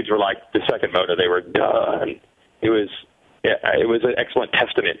other dudes were like, the second moto, they were done. It was an excellent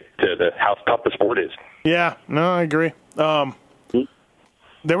testament to how tough the sport is. Yeah, no, I agree.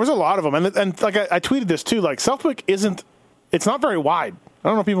 There was a lot of them, and like I tweeted this too. Like, Southwick it's not very wide. I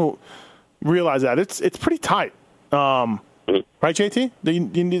don't know if people realize that it's pretty tight. Right, JT?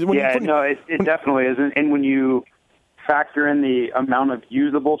 It definitely isn't. And when you factor in the amount of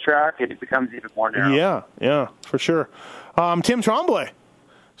usable track, it becomes even more narrow. Yeah, for sure. Tim Tremblay,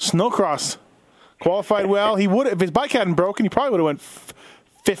 snowcross, qualified well. He would, if his bike hadn't broken, he probably would have went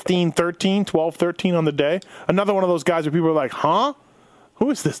 15-13, 12-13 on the day. Another one of those guys where people are like, huh? Who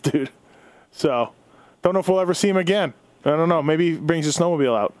is this dude? So, don't know if we'll ever see him again. I don't know. Maybe he brings his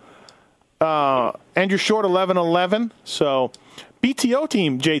snowmobile out. Andrew Short, 11-11. So, BTO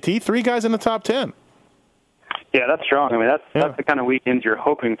team, JT, 3 guys in the top 10. Yeah, that's strong. I mean, that's the kind of weekends you're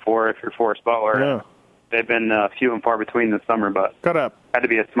hoping for if you're Forrest Butler. Yeah. They've been few and far between this summer, but had to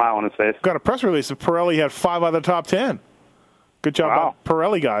be a smile on his face. Got a press release that Pirelli had 5 out of the top 10. Good job,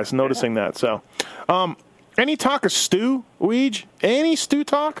 Pirelli guys, noticing that. So, any talk of Stu, Weege? Any Stu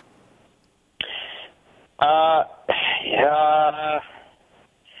talk?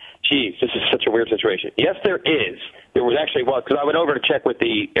 Geez, this is such a weird situation. Yes, there is. There was, because I went over to check with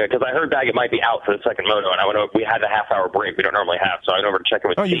because I heard Baggett might be out for the second moto, and I went over, we had a half-hour break we don't normally have, so I went over to check in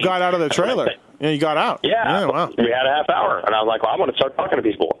with the team. You got out of the trailer. Yeah, you got out. Yeah, wow. We had a half hour, and I was like, well, I want to start talking to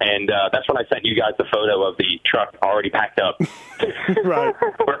people. And that's when I sent you guys the photo of the truck already packed up. Right.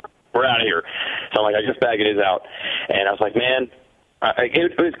 We're out of here. So I'm like, I guess Baggett is out. And I was like, man,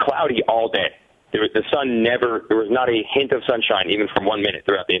 it was cloudy all day. There was not a hint of sunshine, even from 1 minute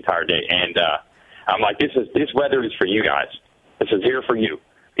throughout the entire day. And I'm like, this weather is for you guys. This is here for you,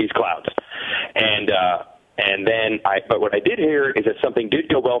 these clouds. But what I did hear is that something did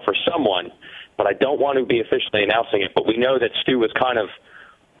go well for someone, but I don't want to be officially announcing it. But we know that Stu was kind of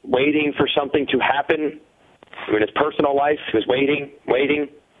waiting for something to happen. In his personal life, he was waiting.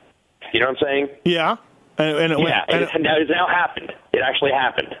 You know what I'm saying? Yeah. It has now happened. It actually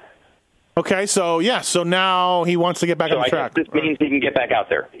happened. Okay, so now he wants to get back on the track. This means he can get back out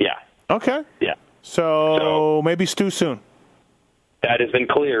there. Yeah. Okay. Yeah. So maybe Stu soon. That has been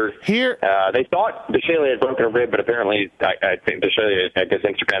cleared. Here, they thought Deshalia had broken a rib, but apparently, I think Deshalia, I guess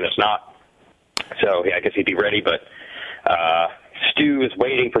Instagram is not. So I guess he'd be ready. But Stu is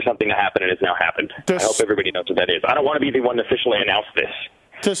waiting for something to happen, and it's now happened. I hope everybody knows what that is. I don't want to be the one to officially announce this.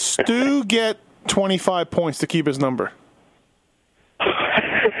 Does Stu get 25 points to keep his number?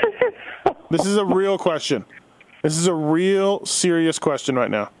 This is a real question. This is a real serious question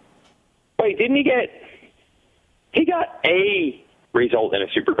right now. Wait, didn't he get? He got a result in a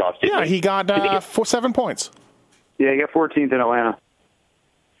Supercross. Yeah, he got 7 points. Yeah, he got 14th in Atlanta.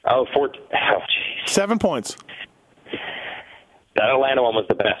 Oh, 14. Oh, jeez. 7 points. That Atlanta one was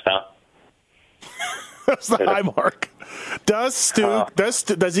the best, huh? That's the high mark. Does Stu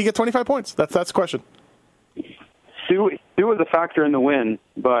does he get 25 points? That's the question. Stu was a factor in the win,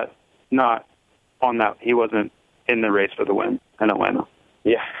 but not on that. He wasn't in the race for the win in Atlanta.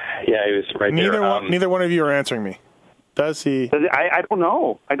 Yeah, he was right there. Neither one of you are answering me. Does he? I don't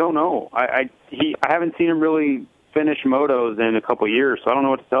know. I haven't seen him really finish motos in a couple years, so I don't know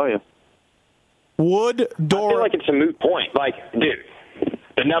what to tell you. Would Dor? I feel like it's a moot point. Like, dude,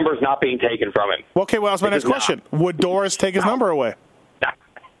 the number's not being taken from him. Okay, well, that's my next question. Would Doris take his number away?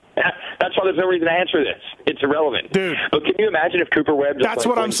 That's why there's no reason to answer this. It's irrelevant. Dude. But can you imagine if Cooper Webb just That's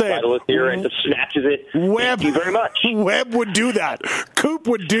what I'm saying. Here and just snatches it? Webb, Thank you very much. Webb would do that. Coop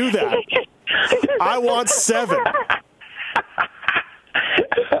would do that. I want 7.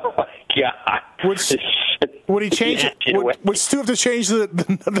 Oh, my God. Would he change it? Would Stu have to change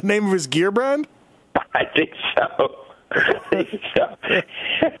the name of his gear brand? I think so.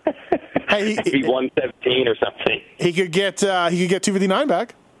 Hey, maybe 117 or something. He could get 259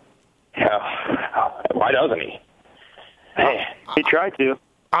 back. Why doesn't he? Hey. He tried to.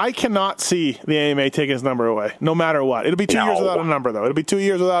 I cannot see the AMA taking his number away, no matter what. It'll be 2 years without a number, though. It'll be 2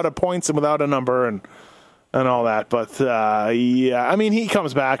 years without a points and without a number and all that. But yeah, I mean, he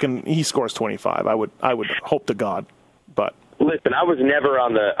comes back and he scores 25. I would hope to God, but. Listen, I was never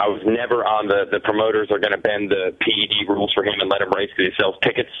on the promoters are going to bend the PED rules for him and let him race because he sells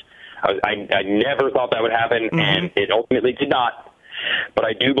tickets. I never thought that would happen, and it ultimately did not. But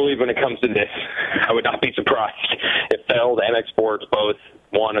I do believe when it comes to this, I would not be surprised if Feld and MX Sports, both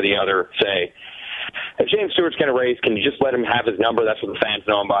one or the other, say, if James Stewart's going to race, can you just let him have his number? That's what the fans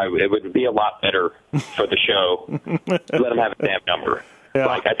know him by. It would be a lot better for the show. Let him have his damn number. Yeah.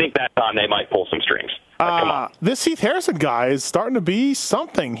 Like, I think that time they might pull some strings. Come on. This Heath Harrison guy is starting to be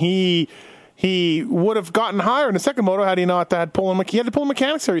something. He would have gotten higher in the second moto had he not had pulling. He had to pull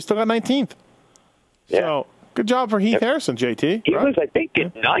mechanics there. He still got 19th. Yeah. So good job for Heath Harrison, JT. He was, I think,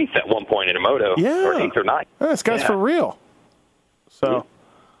 ninth at one point in a moto. Yeah. Or 8th or 9th. Yeah, this guy's for real. So,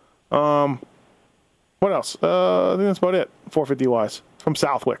 what else? I think that's about it. 450-wise from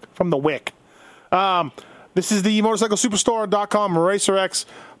Southwick, from the Wick. This is the MotorcycleSuperstore.com RacerX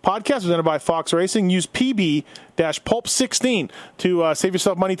podcast presented by Fox Racing. Use PB-Pulp16 to save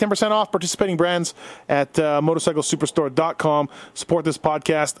yourself money, 10% off participating brands at MotorcycleSuperstore.com. Support this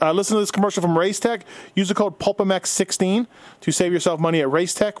podcast. Listen to this commercial from Racetech. Use the code PulpMX16 to save yourself money at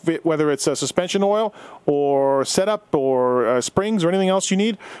Racetech, whether it's suspension oil or setup or springs or anything else you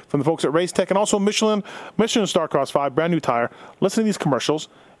need from the folks at Racetech. And also Michelin Starcross 5, brand new tire. Listen to these commercials.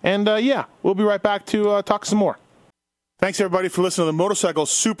 And, we'll be right back to talk some more. Thanks, everybody, for listening to the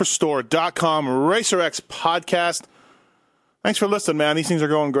MotorcycleSuperstore.com RacerX podcast. Thanks for listening, man. These things are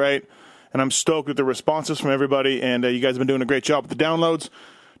going great, and I'm stoked with the responses from everybody, and you guys have been doing a great job with the downloads.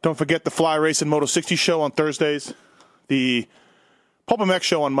 Don't forget the Fly Racing Moto 60 show on Thursdays, the Pulp MX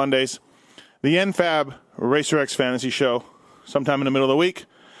show on Mondays, the NFAB RacerX Fantasy show sometime in the middle of the week.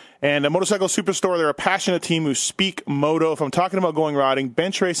 And Motorcycle Superstore, they're a passionate team who speak moto. If I'm talking about going riding,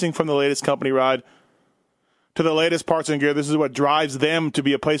 bench racing from the latest company ride to the latest parts and gear, this is what drives them to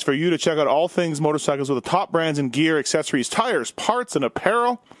be a place for you to check out all things motorcycles with the top brands in gear, accessories, tires, parts, and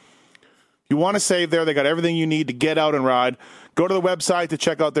apparel. You want to save there. They got everything you need to get out and ride. Go to the website to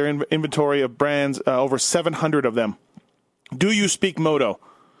check out their inventory of brands, over 700 of them. Do you speak moto?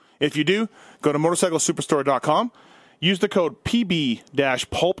 If you do, go to MotorcycleSuperstore.com. Use the code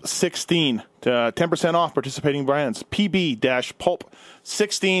PB-Pulp16 to 10% off participating brands.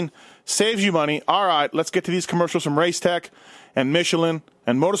 PB-Pulp16 saves you money. All right, let's get to these commercials from Racetech and Michelin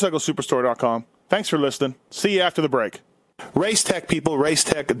and MotorcycleSuperstore.com. Thanks for listening. See you after the break. Racetech people,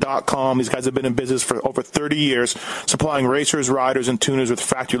 racetech.com. These guys have been in business for over 30 years, supplying racers, riders, and tuners with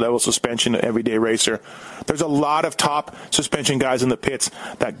factory-level suspension to everyday racer. There's a lot of top suspension guys in the pits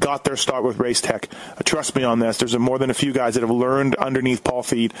that got their start with Racetech. Trust me on this. There's more than a few guys that have learned underneath Paul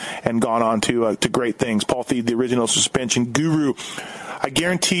Feed and gone on to great things. Paul Feed, the original suspension guru. I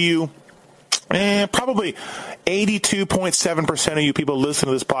guarantee you, probably 82.7% of you people listening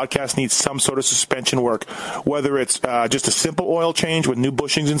to this podcast need some sort of suspension work, whether it's just a simple oil change with new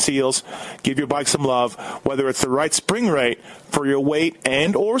bushings and seals, give your bike some love, whether it's the right spring rate for your weight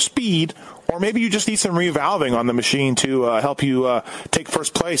and or speed, or maybe you just need some revalving on the machine to help you take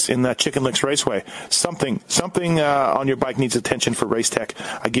first place in that Chicken Licks Raceway. Something on your bike needs attention for Racetech.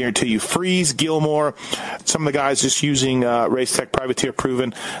 I guarantee you. Freeze, Gilmore, some of the guys just using Racetech Privateer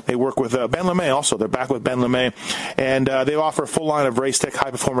Proven. They work with Ben LeMay also. They're back with Ben LeMay. And they offer a full line of Racetech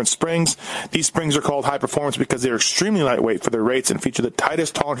high-performance springs. These springs are called high performance because they're extremely lightweight for their rates and feature the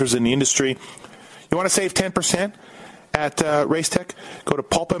tightest tolerances in the industry. You want to save 10%? at Racetech. Go to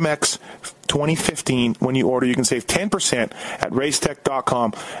Pulp MX 2015. When you order, you can save 10% at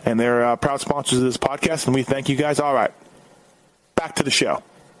racetech.com. And they're proud sponsors of this podcast, and we thank you guys. All right, back to the show.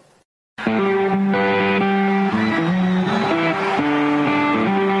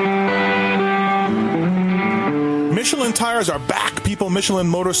 Michelin tires are back, people.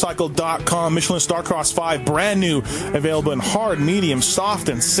 MichelinMotorcycle.com. Michelin Starcross 5, brand new, available in hard, medium, soft,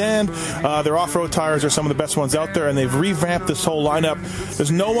 and sand. Their off-road tires are some of the best ones out there, and they've revamped this whole lineup.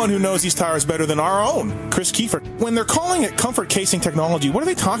 There's no one who knows these tires better than our own, Chris Kiefer. When they're calling it comfort casing technology, what are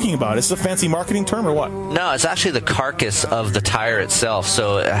they talking about? Is this a fancy marketing term or what? No, it's actually the carcass of the tire itself.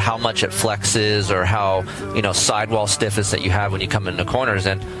 So how much it flexes, or how, sidewall stiffness that you have when you come into corners.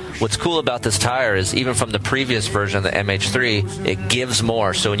 And what's cool about this tire is, even from the previous version, the MH3, it gives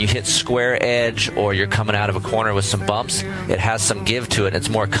more. So when you hit square edge or you're coming out of a corner with some bumps, it has some give to it, and it's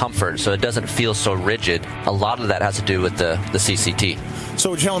more comfort, so it doesn't feel so rigid. A lot of that has to do with the CCT. So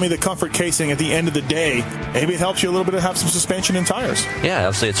you're telling me the comfort casing, at the end of the day, maybe it helps you a little bit to have some suspension in tires. Yeah,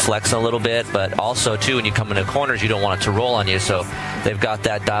 obviously it's flexing a little bit, but also, too, when you come into corners, you don't want it to roll on you. So they've got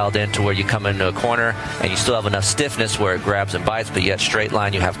that dialed in to where you come into a corner and you still have enough stiffness where it grabs and bites, but yet straight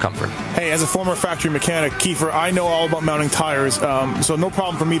line, you have comfort. Hey, as a former factory mechanic, Kiefer, I know all about mounting tires, so no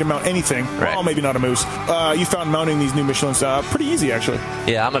problem for me to mount anything. Right. Well, maybe not a Moose. You found mounting these new Michelins pretty easy, actually.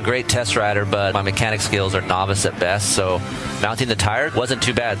 Yeah, I'm a great test rider, but my mechanic skills are novice at best, so mounting the tire wasn't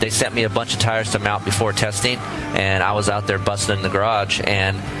too bad. They sent me a bunch of tires to mount before testing, and I was out there busting in the garage.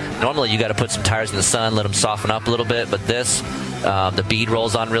 And normally you got to put some tires in the sun, let them soften up a little bit, but this, the bead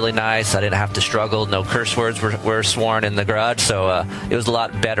rolls on really nice. I didn't have to struggle. No curse words were sworn in the garage, so it was a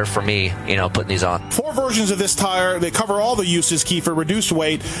lot better for me, putting these on. 4 versions of this tire. They cover all the uses, Kiefer: reduced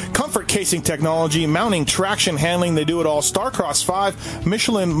weight, comfort casing technology, mounting, traction, handling. They do it all. Starcross 5,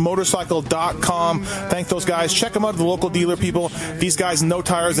 MichelinMotorcycle.com. Thank those guys. Check them out at the local dealer, people. These guys know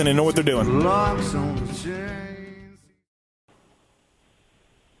tires and they know what they're doing.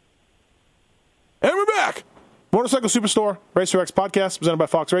 And we're back. Motorcycle Superstore, Racer X podcast, presented by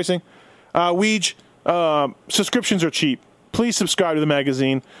Fox Racing. Weege, subscriptions are cheap. Please subscribe to the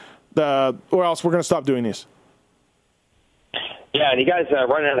magazine, or else we're going to stop doing these. Yeah, and you guys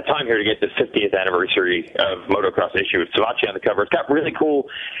running out of time here to get the 50th anniversary of motocross issue with Southwick on the cover. It's got really cool,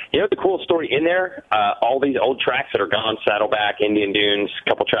 the cool story in there, all these old tracks that are gone, Saddleback, Indian Dunes, a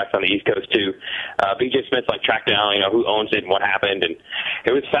couple tracks on the East Coast too. BJ Smith's tracked down, who owns it and what happened, and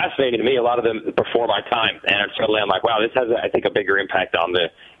it was fascinating to me, a lot of them before my time, and suddenly I'm like, wow, this has, I think, a bigger impact on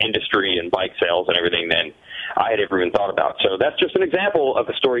the industry and bike sales and everything than I had ever even thought about. So that's just an example of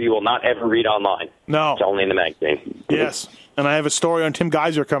a story you will not ever read online. No. It's only in the magazine. Yes. And I have a story on Tim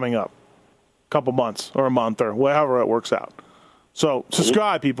Geiser coming up. A couple months or a month or whatever it works out. So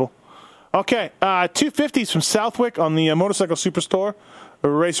subscribe, people. Okay. 250s from Southwick on the Motorcycle Superstore,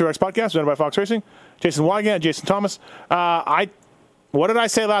 Racer X podcast, presented by Fox Racing. Jason Wygant, Jason Thomas. What did I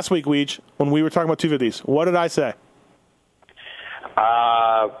say last week, Weege, when we were talking about 250s? What did I say?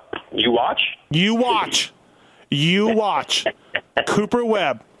 You watch? You watch. You watch. Cooper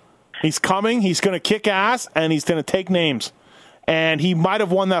Webb. He's coming. He's going to kick ass, and he's going to take names. And he might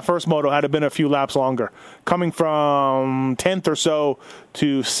have won that first moto had it been a few laps longer. Coming from 10th or so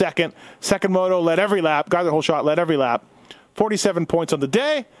to second. Second moto, led every lap. Got the whole shot, led every lap. 47 points on the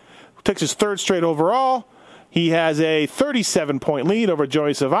day. Takes his third straight overall. He has a 37-point lead over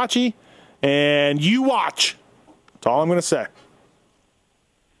Joey Savacci. And you watch. That's all I'm going to say.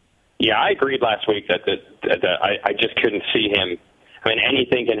 Yeah, I agreed last week that I just couldn't see him. I mean,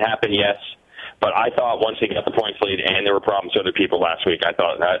 anything can happen, yes. But I thought once he got the points lead and there were problems with other people last week,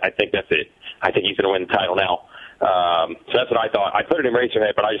 I think that's it. I think he's going to win the title now. So that's what I thought. I put it in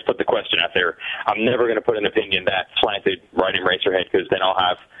Racerhead, but I just put the question out there. I'm never going to put an opinion that slanted right in Racerhead, because then I'll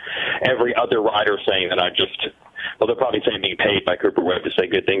have every other rider saying that well, they'll probably say I'm being paid by Cooper Webb to say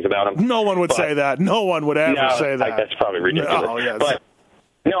good things about him. No one would say that. No one would ever say that. That's probably ridiculous. No, yes. But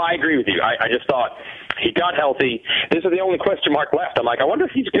no, I agree with you. I just thought he got healthy. This is the only question mark left. I'm like, I wonder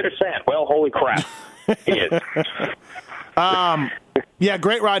if he's good or sand. Well, holy crap. He is. Yeah,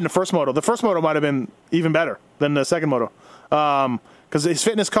 great ride in the first moto. The first moto might have been even better than the second moto, because his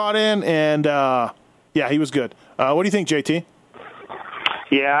fitness caught in, and yeah, he was good. What do you think, JT?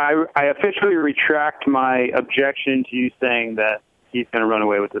 Yeah, I officially retract my objection to you saying that he's going to run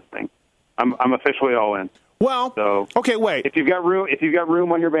away with this thing. I'm officially all in. Well, so okay, wait. If you've got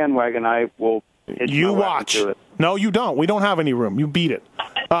room on your bandwagon, I will. You watch. No, you don't. We don't have any room. You beat it.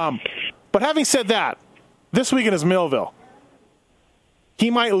 But having said that, this weekend is Millville. He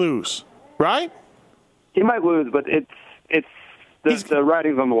might lose, right? He might lose, but it's the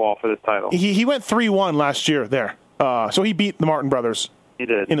writing's on the wall for this title. He went 3-1 last year there. So he beat the Martin brothers. He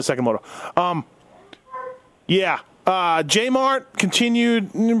did. In the second moto. J-Mart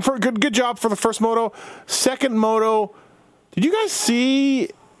continued for good job for the first moto. Second moto, did you guys see,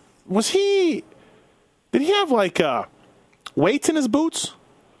 did he have weights in his boots?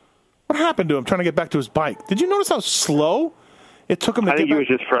 What happened to him trying to get back to his bike? Did you notice how slow it took him to get back? I think he was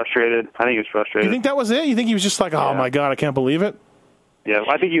just frustrated. You think that was it? You think he was just like, oh my God, I can't believe it? Yeah,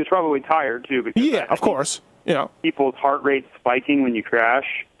 I think he was probably tired too. Because of course. Yeah. People's heart rate spiking when you crash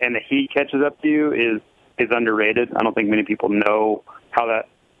and the heat catches up to you is underrated. I don't think many people know how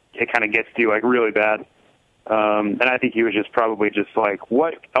it kind of gets to you really bad. And I think he was just probably just like,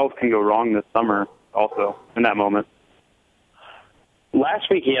 what else can go wrong this summer also in that moment? Last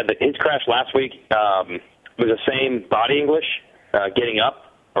week, he had his crash last week was the same body English, getting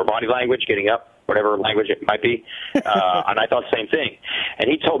up, or body language, getting up, whatever language it might be. And I thought the same thing.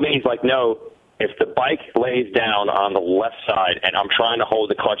 And he told me, he's like, no, if the bike lays down on the left side and I'm trying to hold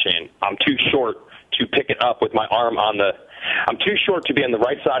the clutch in, I'm too short to pick it up with my arm I'm too short to be on the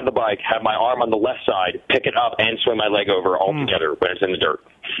right side of the bike, have my arm on the left side, pick it up, and swing my leg over all together when it's in the dirt.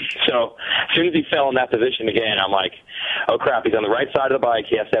 So as soon as he fell in that position again, I'm like, oh, crap, he's on the right side of the bike.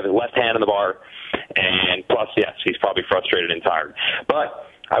 He has to have his left hand on the bar. And plus, yes, he's probably frustrated and tired. But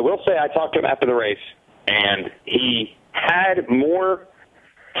I will say I talked to him after the race, and he had more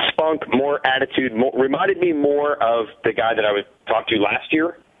spunk, more attitude, reminded me more of the guy that I would talk to last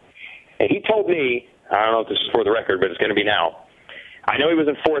year. And he told me, I don't know if this is for the record, but it's going to be now. I know he was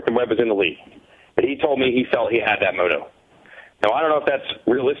in fourth and Webb was in the lead, but he told me he felt he had that moto. Now, I don't know if that's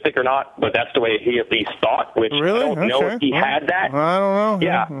realistic or not, but that's the way he at least thought, which really? I don't know if he had that. I don't know.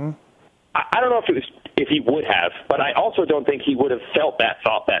 Yeah. I don't know if he would have, but I also don't think he would have felt that,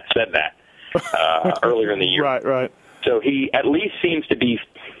 thought that, said that earlier in the year. Right. So he at least seems to be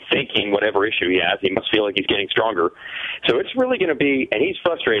thinking whatever issue he has. He must feel like he's getting stronger. So it's really going to be, and he's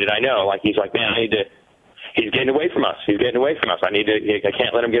frustrated, I know. He's like, man, he's getting away from us. I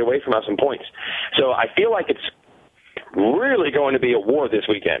can't let him get away from us in points. So I feel like it's really going to be a war this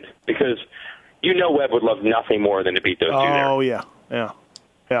weekend because Webb would love nothing more than to beat those two there. Oh, yeah.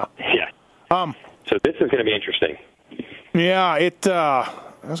 So this is going to be interesting. Yeah,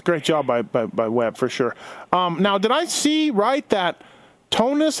 that's a great job by Webb for sure. Now, did I see right that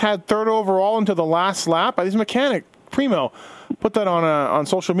Tonus had third overall into the last lap? His mechanic, Primo, put that on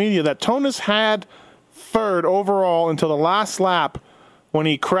social media, that Tonus had third overall until the last lap when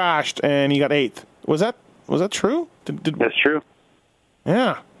he crashed and he got eighth. Was that true? That's true.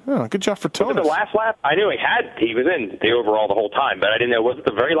 Yeah. Oh, good job for Tonus. Was it the last lap? I knew he was in the overall the whole time, but I didn't know. Was it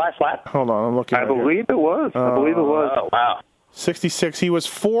the very last lap? Hold on, I'm looking. I believe it was. Oh, wow. 66. He was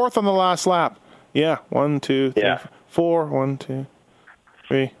fourth on the last lap. Yeah. 1, 2, 3, 4. 1, 2,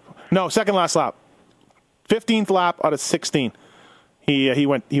 3. No, second last lap. 15th lap out of 16. He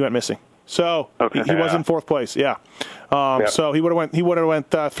went missing. So he was in fourth place. Yeah. So he would have went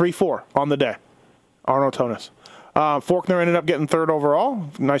 3-4 on the day. Arno Tonus. Faulkner ended up getting third overall.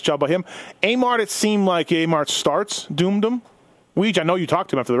 Nice job by him. Amart, it seemed like Amart's starts doomed him. Weege, I know you talked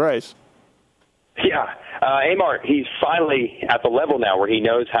to him after the race. Yeah. Amart, he's finally at the level now where he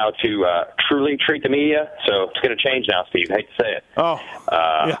knows how to truly treat the media. So it's going to change now, Steve. I hate to say it.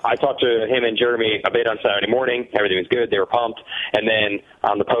 I talked to him and Jeremy a bit on Saturday morning. Everything was good. They were pumped. And then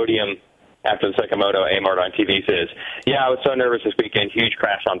on the podium after the second moto, Amart on TV says, I was so nervous this weekend. Huge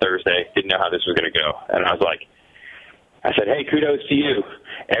crash on Thursday. Didn't know how this was going to go. And I was like, I said, hey, kudos to you.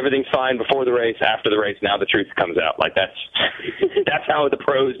 Everything's fine before the race, after the race. Now the truth comes out. That's how the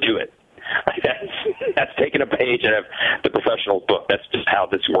pros do it. That's taking a page out of the professional's book. That's just how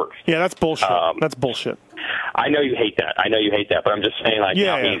this works. Yeah, that's bullshit. That's bullshit. I know you hate that. But I'm just saying,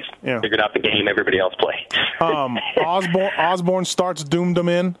 he's figured out the game everybody else plays. Osborne starts doomed him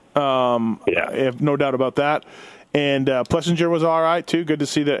in. If no doubt about that. And Plessinger was all right too. Good to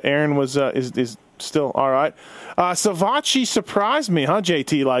see that Aaron was is still all right. Savacci surprised me, huh,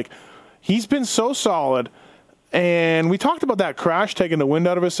 JT? He's been so solid. And we talked about that crash taking the wind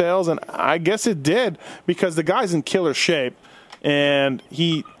out of his sails, and I guess it did because the guy's in killer shape. And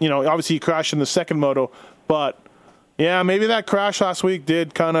he, obviously he crashed in the second moto. But, yeah, maybe that crash last week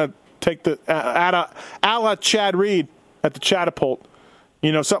did kind of take the a la Chad Reed at the Catapult.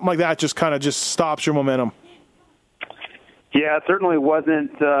 Something like that just stops your momentum. Yeah, it certainly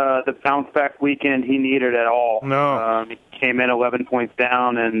wasn't the bounce-back weekend he needed at all. No. He came in 11 points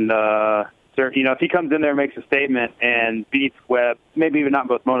down, and if he comes in there and makes a statement and beats Webb, maybe even not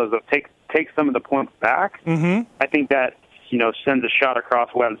both motos, but takes some of the points back, I think that, sends a shot across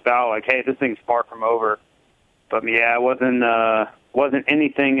Webb's bow, like, hey, this thing's far from over. But, yeah, it wasn't wasn't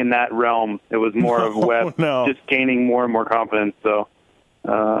anything in that realm. It was more of Webb just gaining more and more confidence. So,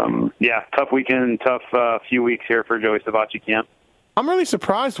 tough weekend, tough few weeks here for Joey Savatgy camp. I'm really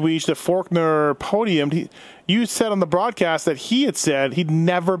surprised, Weege, that Faulkner podiumed. You said on the broadcast that he had said he'd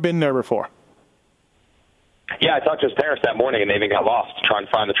never been there before. Yeah, I talked to his parents that morning, and they even got lost trying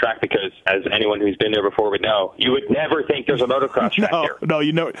to find the track because, as anyone who's been there before would know, you would never think there's a motocross track there. No,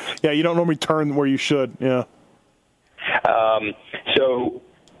 you don't normally turn where you should. Yeah.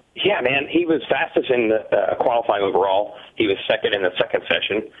 Man, he was fastest in the qualifying overall. He was second in the second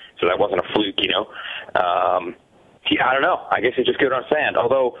session, so that wasn't a fluke, I don't know. I guess he's just good on sand.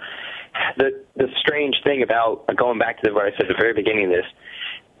 Although the strange thing about going back to what I said at the very beginning of this,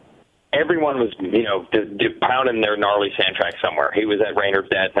 everyone was, pounding their gnarly sand track somewhere. He was at Rayner's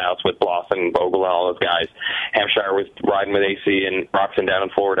dad's house with Bloss and Bogle and all those guys. Hampshire was riding with AC and Roxon down in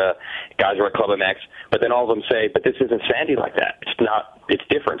Florida. Guys were at Club MX. But then all of them say, but this isn't sandy like that. It's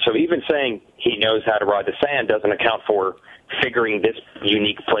different. So even saying he knows how to ride the sand doesn't account for figuring this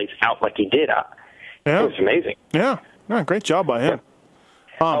unique place out like he did. It was amazing. Yeah. Great job by him.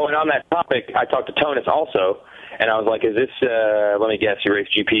 And on that topic, I talked to Tonus also. And I was like, is this, let me guess, you race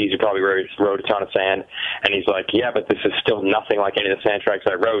GPs, you probably rode a ton of sand. And he's like, yeah, but this is still nothing like any of the sand tracks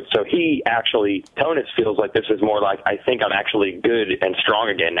I rode. So he actually, Tonus feels like this is more like, I think I'm actually good and strong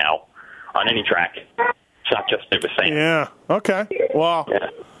again now on any track. It's not just the sand. Yeah, okay. Well,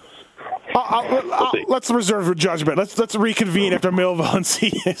 let's reserve judgment. Let's reconvene after Millville and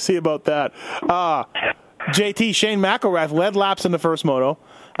see about that. JT, Shane McElrath led laps in the first moto.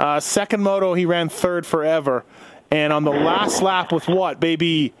 Second moto, he ran third forever. And on the last lap with what,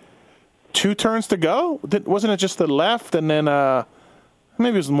 maybe 2 turns to go? Wasn't it just the left and then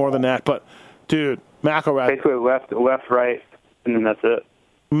maybe it was more than that. But, dude, McElrath. Basically left, right, and then that's it.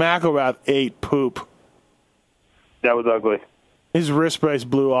 McElrath ate poop. That was ugly. His wrist brace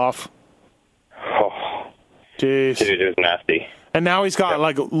blew off. Oh. Jeez. Dude, it was nasty. And now he's got,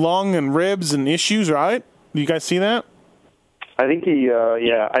 lung and ribs and issues, right? You guys see that? I think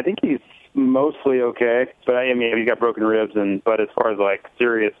I think he's mostly okay, but he got broken ribs, but as far as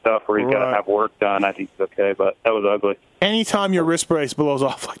serious stuff where he's got to have work done, I think he's okay. But that was ugly. Anytime your wrist brace blows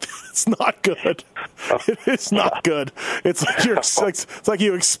off like that, it's not good. It's not good. It's like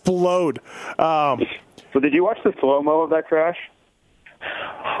you explode. So did you watch the slow mo of that crash?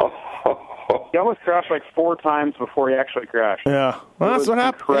 He almost crashed 4 times before he actually crashed. Yeah, well, that's what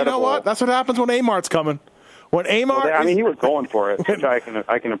happens. You know what? That's what happens when Amart's coming. When Amart, he was going for it, which I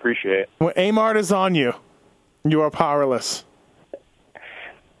can appreciate. When Amart is on you, you are powerless.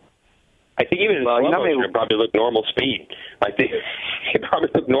 I think even in slow motion, it probably looked normal speed. It probably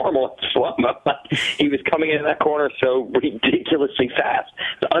looked normal in slow mo. He was coming in that corner so ridiculously fast.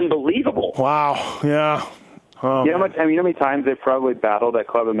 It's unbelievable. Wow. Yeah. Oh, you know how many times they've probably battled at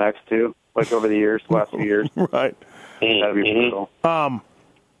Club MX too, over the years, last few years. Right. That'd be brutal.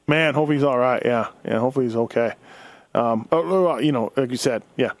 Man, hopefully he's all right. Yeah, hopefully he's okay. Like you said,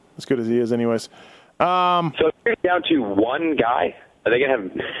 yeah, as good as he is anyways. So if you're down to one guy, are they going to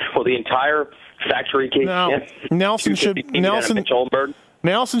have, the entire factory case? No, Nelson Hill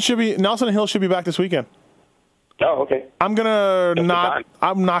should be back this weekend. Oh, okay. I'm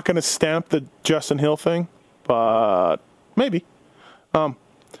not gonna stamp the Justin Hill thing, but maybe.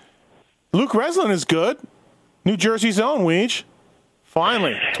 Luke Reslin is good. New Jersey's own, Weege.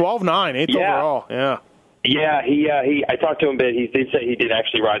 Finally, 12-9, 8th overall. Yeah. Yeah, he. I talked to him a bit. He did say he did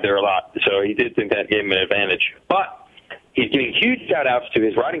actually ride there a lot, so he did think that gave him an advantage. But he's giving huge shout-outs to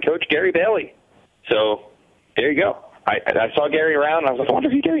his riding coach, Gary Bailey. So there you go. I saw Gary around, and I was like, I wonder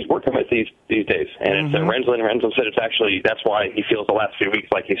if Gary's working with these days. And it's Renslin. Renslin said that's why he feels the last few weeks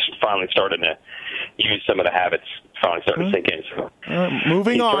like he's finally starting to use some of the habits, finally starting to sink in. So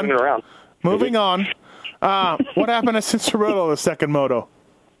moving on. Around. Moving on. What happened at Cincinnati, the second moto?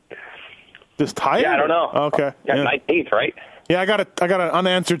 Just tired? Yeah, I don't know. Okay. Yeah, 19th, right? Yeah, I got an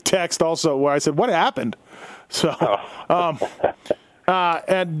unanswered text also where I said, "What happened?" So,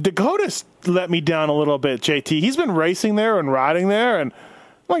 and Dakota's let me down a little bit. JT, he's been racing there and riding there, and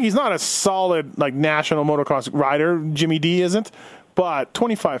he's not a solid national motocross rider. Jimmy D isn't. But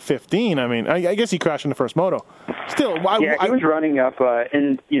 25-15, I guess he crashed in the first moto. Still, he was running up,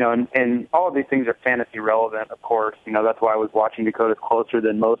 and all of these things are fantasy relevant, of course. That's why I was watching Dakota's closer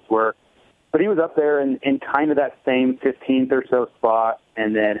than most were. But he was up there in kind of that same 15th or so spot,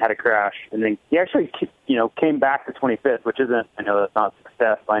 and then had a crash. And then he actually, came back to 25th, which isn't, I know that's not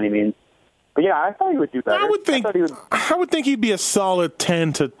success by any means. But yeah, I thought he would do better. I would think he'd be a solid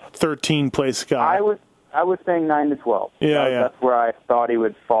 10 to 13 place guy. I was saying 9 to 12. Yeah. That's where I thought he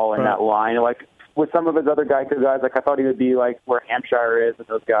would fall in that line. with some of his other Geico guys, like I thought he would be like where Hampshire is with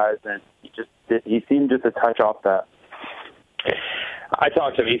those guys, and he seemed just a touch off that. I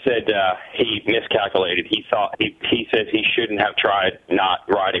talked to him. He said he miscalculated. He says he shouldn't have tried not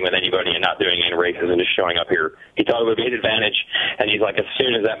riding with anybody and not doing any races and just showing up here. He thought it would be an advantage, and he's like, as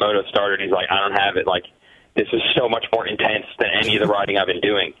soon as that moto started, he's like, I don't have it. Like, this is so much more intense than any of the riding I've been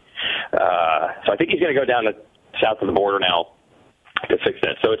doing. So I think he's going to go down to south of the border now to fix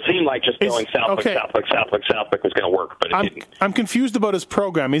that. So it seemed like just going Southwick was going to work, but it didn't. I'm confused about his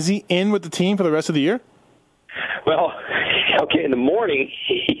program. Is he in with the team for the rest of the year? Well, okay, in the morning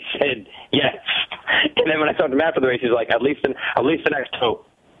he said yes, and then when I talked to him after the race, he's like, at least the next toe.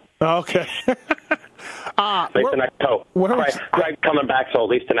 Okay. At least the next toe. Greg coming back, so at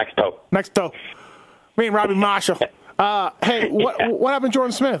least the next toe. Next toe. Me and Robbie Marshall. Hey, what happened to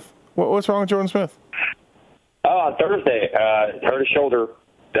Jordan Smith? What's wrong with Jordan Smith? Thursday, hurt his shoulder.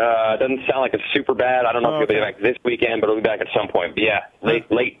 Doesn't sound like it's super bad. I don't know if he'll be back this weekend, but he'll be back at some point. But yeah,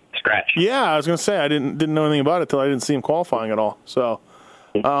 late scratch. Yeah, I was going to say I didn't know anything about it till I didn't see him qualifying at all. So,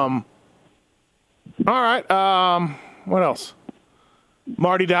 all right. What else?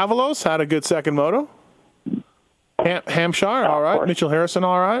 Marty Davalos had a good second moto. Hampshire, all right. Mitchell Harrison,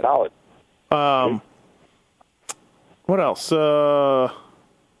 all right. Solid. What else? I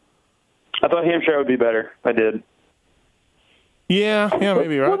thought Hampshire would be better. I did. Yeah,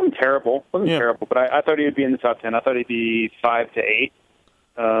 maybe, right? It wasn't terrible, but I thought he would be in the top 10. I thought he'd be 5 to 8.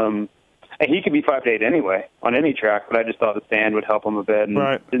 And he could be 5 to 8 anyway on any track, but I just thought the sand would help him a bit,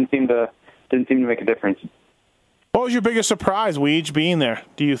 and didn't seem to make a difference. What was your biggest surprise, Weege, being there,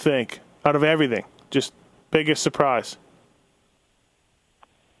 do you think, out of everything? Just biggest surprise?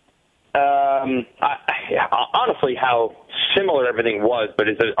 Honestly, how similar everything was, but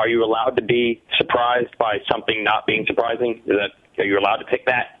are you allowed to be surprised by something not being surprising? Are you allowed to pick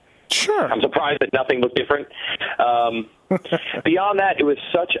that? Sure. I'm surprised that nothing was different. Beyond that, it was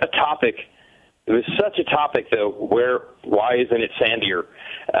such a topic. It was such a topic, though, why isn't it sandier?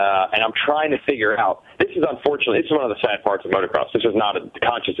 And I'm trying to figure out, this is one of the sad parts of motocross. This is not a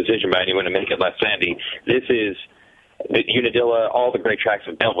conscious decision by anyone to make it less sandy. This is Unadilla, all the great tracks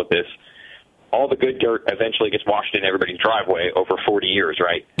have dealt with this. All the good dirt eventually gets washed in everybody's driveway over 40 years,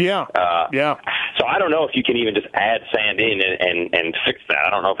 right? Yeah. So I don't know if you can even just add sand in and fix that. I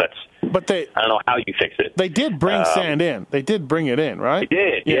don't know if that's. But I don't know how you fix it. They did bring sand in. They did bring it in, right? They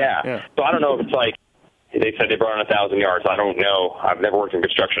did, yeah. So I don't know if it's like they said they brought in 1,000 yards. I don't know. I've never worked in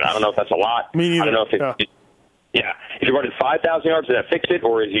construction. I don't know if that's a lot. Me neither. I don't know if it's. Yeah. If you brought in 5,000 yards, does that fix it,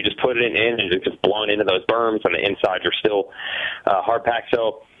 or is you just put it in and it's just blown into those berms and the insides are still hard packed?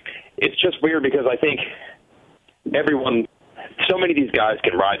 So it's just weird because I think so many of these guys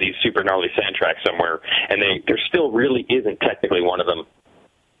can ride these super gnarly sand tracks somewhere, and there still really isn't technically one of them.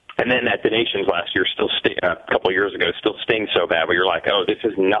 And then at the Nations last year, a couple of years ago, still stings so bad, but you're like, oh, this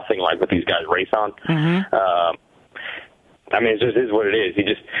is nothing like what these guys race on. Mm-hmm. I mean, it just is what it is.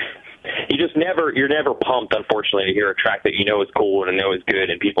 You're never pumped, unfortunately, to hear a track that you know is cool and know is good,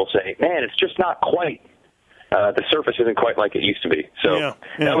 and people say, man, it's just not quite. The surface isn't quite like it used to be. So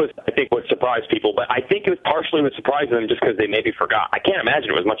that was, I think, what surprised people. But I think it was partially what surprised them just because they maybe forgot. I can't imagine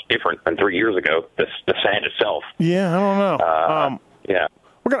it was much different than 3 years ago, the sand itself. Yeah, I don't know. Yeah.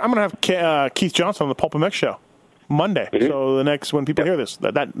 I'm going to have Keith Johnson on the Pulp MX show Monday. Mm-hmm. So when people hear this,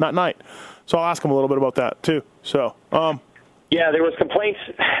 that night. So I'll ask him a little bit about that, too. So, yeah, there was complaints.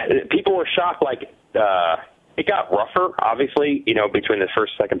 People were shocked, it got rougher, obviously, between the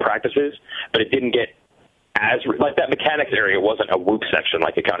first and second practices, but it didn't get like that mechanics area wasn't a whoop section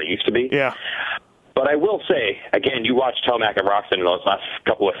like it kind of used to be. Yeah. But I will say, again, you watched Tomac and Roxon in those last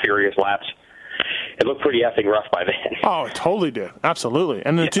couple of furious laps. It looked pretty effing rough by then. Oh, it totally did. Absolutely.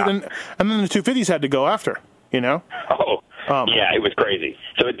 And then the 250s had to go after, Oh, yeah, it was crazy.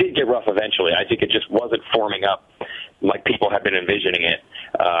 So it did get rough eventually. I think it just wasn't forming up like people had been envisioning it.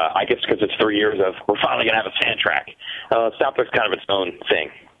 I guess because it's 3 years of, we're finally going to have a sand track. Southwick's kind of its own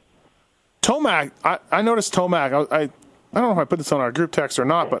thing. Tomac, I noticed Tomac. I don't know if I put this on our group text or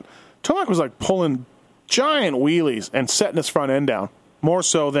not, but Tomac was like pulling giant wheelies and setting his front end down more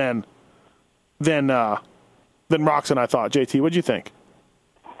so than Roxon, I thought. JT, what'd you think?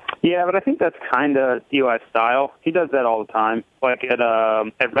 Yeah, but I think that's kind of Eli's style. He does that all the time. Like at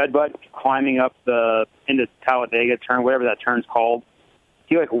Redbud, climbing up into Talladega turn, whatever that turn's called.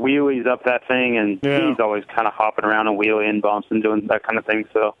 He wheelies up that thing, and he's always kind of hopping around and wheeling bumps and doing that kind of thing.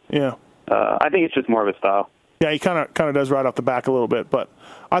 So yeah. I think it's just more of a style. Yeah, he kind of does ride off the back a little bit, but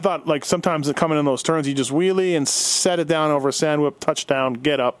I thought sometimes coming in those turns, he just wheelie and set it down over a sand whip, touchdown,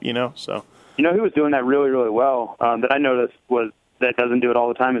 get up, So who was doing that really, really well that I noticed that doesn't do it all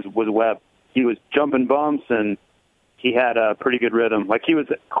the time was Webb. he was jumping bumps, and he had a pretty good rhythm. Like, he was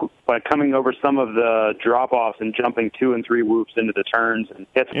like coming over some of the drop-offs and jumping 2 and 3 whoops into the turns, and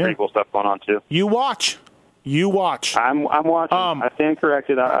he had some pretty cool stuff going on, too. You watch. I'm watching. I stand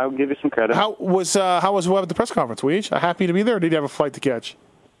corrected. I'll give you some credit. How was whoever at the press conference? Were you happy to be there, or did you have a flight to catch?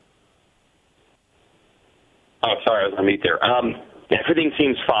 Oh, sorry, I was on mute there. Everything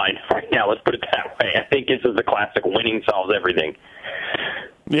seems fine right now. Let's put it that way. I think this is the classic winning solves everything.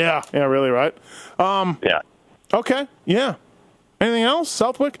 Yeah, really, right? Yeah. Okay, yeah. Anything else,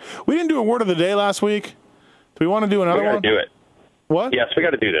 Southwick? We didn't do a word of the day last week. Do we want to do another one? We got to do it. What? Yes, we got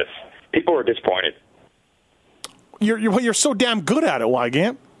to do this. People are disappointed. You're so damn good at it,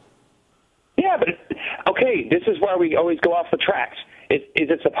 Wygant. Yeah, but okay, this is why we always go off the tracks. Is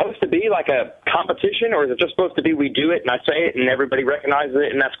it supposed to be like a competition, or is it just supposed to be we do it and I say it and everybody recognizes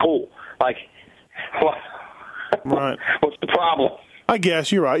it and that's cool? Like, right. What's the problem? I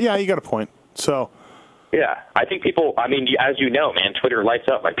guess you're right. Yeah, you got a point. So. Yeah, I think people, I mean, as you know, man, Twitter lights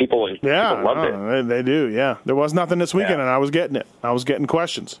up. Like, people loved it. They do, yeah. There was nothing this weekend, and I was getting it. I was getting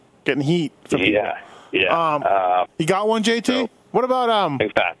questions, getting heat from people. Yeah. You got one, JT? So, what about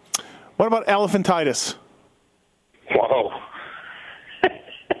that. What about elephantitis? Whoa.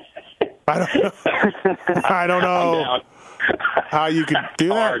 I don't know how you could do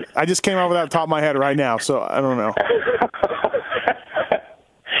that. I just came out with that on top of my head right now, so I don't know.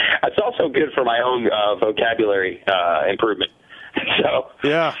 It's also good for my own vocabulary improvement. So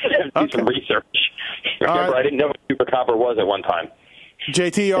do some research. Remember, I didn't know what super copper was at one time.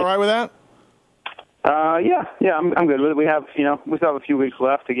 JT, you all right with that? Yeah, I'm good with it. We still have a few weeks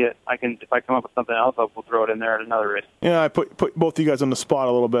left to get. If I come up with something else, we'll throw it in there at another race. Yeah, I put both of you guys on the spot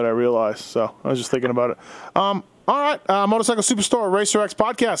a little bit. I realized, so I was just thinking about it. All right, Motorcycle Superstore Racer X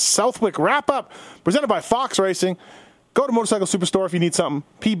podcast Southwick wrap up presented by Fox Racing. Go to Motorcycle Superstore if you need something.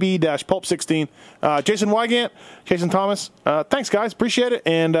 PB-Pulp16. Jason Wygant, Jason Thomas. Thanks, guys. Appreciate it,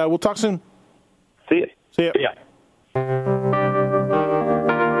 and we'll talk soon. See ya. Yeah.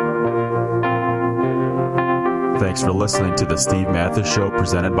 Thanks for listening to the Steve Mathis Show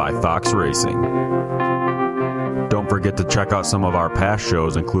presented by Fox Racing. Don't forget to check out some of our past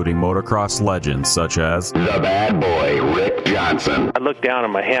shows, including motocross legends such as The Bad Boy, Rick Johnson. I looked down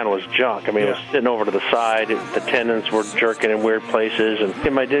and my hand was junk. I mean, it was sitting over to the side. The tendons were jerking in weird places.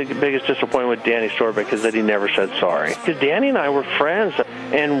 And my biggest disappointment with Danny Storbeck because that he never said sorry. Because Danny and I were friends,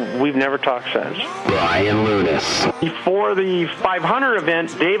 and we've never talked since. Brian Lunas. Before the 500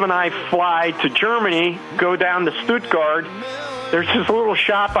 event, Dave and I fly to Germany, go down to Stuttgart. There's this little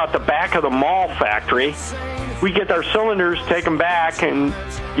shop out the back of the mall factory. We get our cylinders, take them back, and,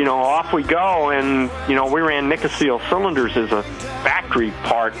 off we go. And, we ran Nicosil cylinders as a factory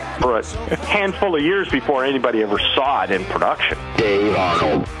part for a handful of years before anybody ever saw it in production. Dave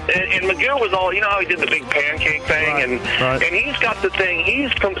Arnold. And McGill was all, how he did the big pancake thing, and he's got the thing,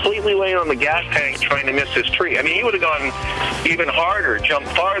 he's completely laying on the gas tank trying to miss his tree. I mean, he would have gone even harder, jumped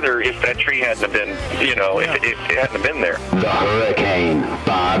farther if that tree hadn't have been, if it hadn't have been there. The Hurricane,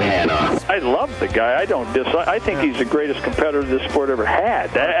 Bob Hanna. I love the guy. I don't dislike. I think he's the greatest competitor this sport ever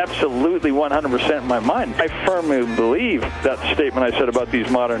had. Absolutely 100% in my mind. I firmly believe that statement I said about these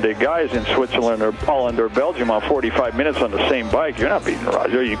modern-day guys in Switzerland or Holland or Belgium on 45 minutes on the same bike. You're not beating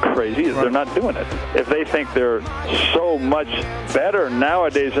Roger. Are you crazy? They're not doing it. If they think they're so much better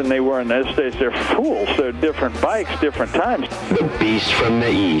nowadays than they were in those days, they're fools. They're different bikes, different times. The Beast from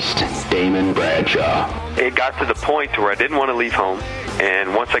the East, Damon Bradshaw. It got to the point where I didn't want to leave home.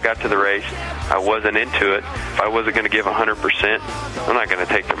 And once I got to the race, I wasn't into it. If I wasn't going to give 100%, I'm not going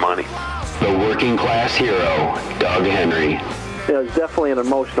to take their money. The working class hero, Doug Henry. It was definitely an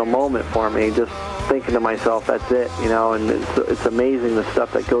emotional moment for me, just thinking to myself, that's it, and it's amazing the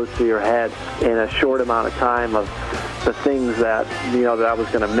stuff that goes through your head in a short amount of time of the things that, that I was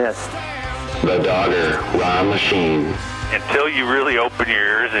going to miss. The Dogger, Ron Lachine. Until you really open your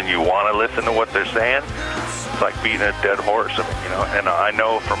ears and you want to listen to what they're saying, it's like beating a dead horse. And I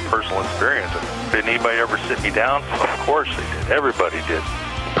know from personal experience, did anybody ever sit me down? Of course they did. Everybody did.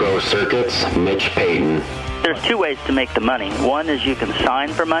 Pro Circuits, Mitch Payton. There's two ways to make the money. One is you can sign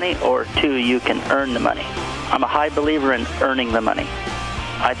for money, or two, you can earn the money. I'm a high believer in earning the money.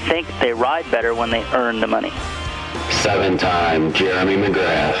 I think they ride better when they earn the money. 7-time Jeremy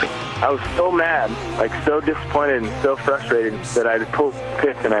McGrath. I was so mad, so disappointed and so frustrated that I pulled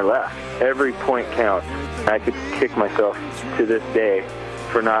pick and I left. Every point counts. I could kick myself to this day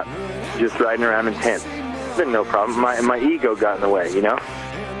for not just riding around in tents. It's been no problem. My ego got in the way,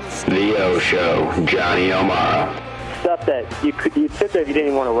 The O Show, Johnny O'Mara. stuff that you'd sit there if you didn't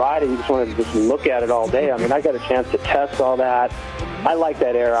even want to ride it. You just wanted to just look at it all day. I mean, I got a chance to test all that. I like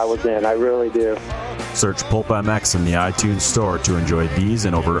that era I was in. I really do. Search Pulp MX in the iTunes store to enjoy these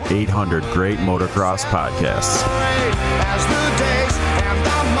and over 800 great motocross podcasts.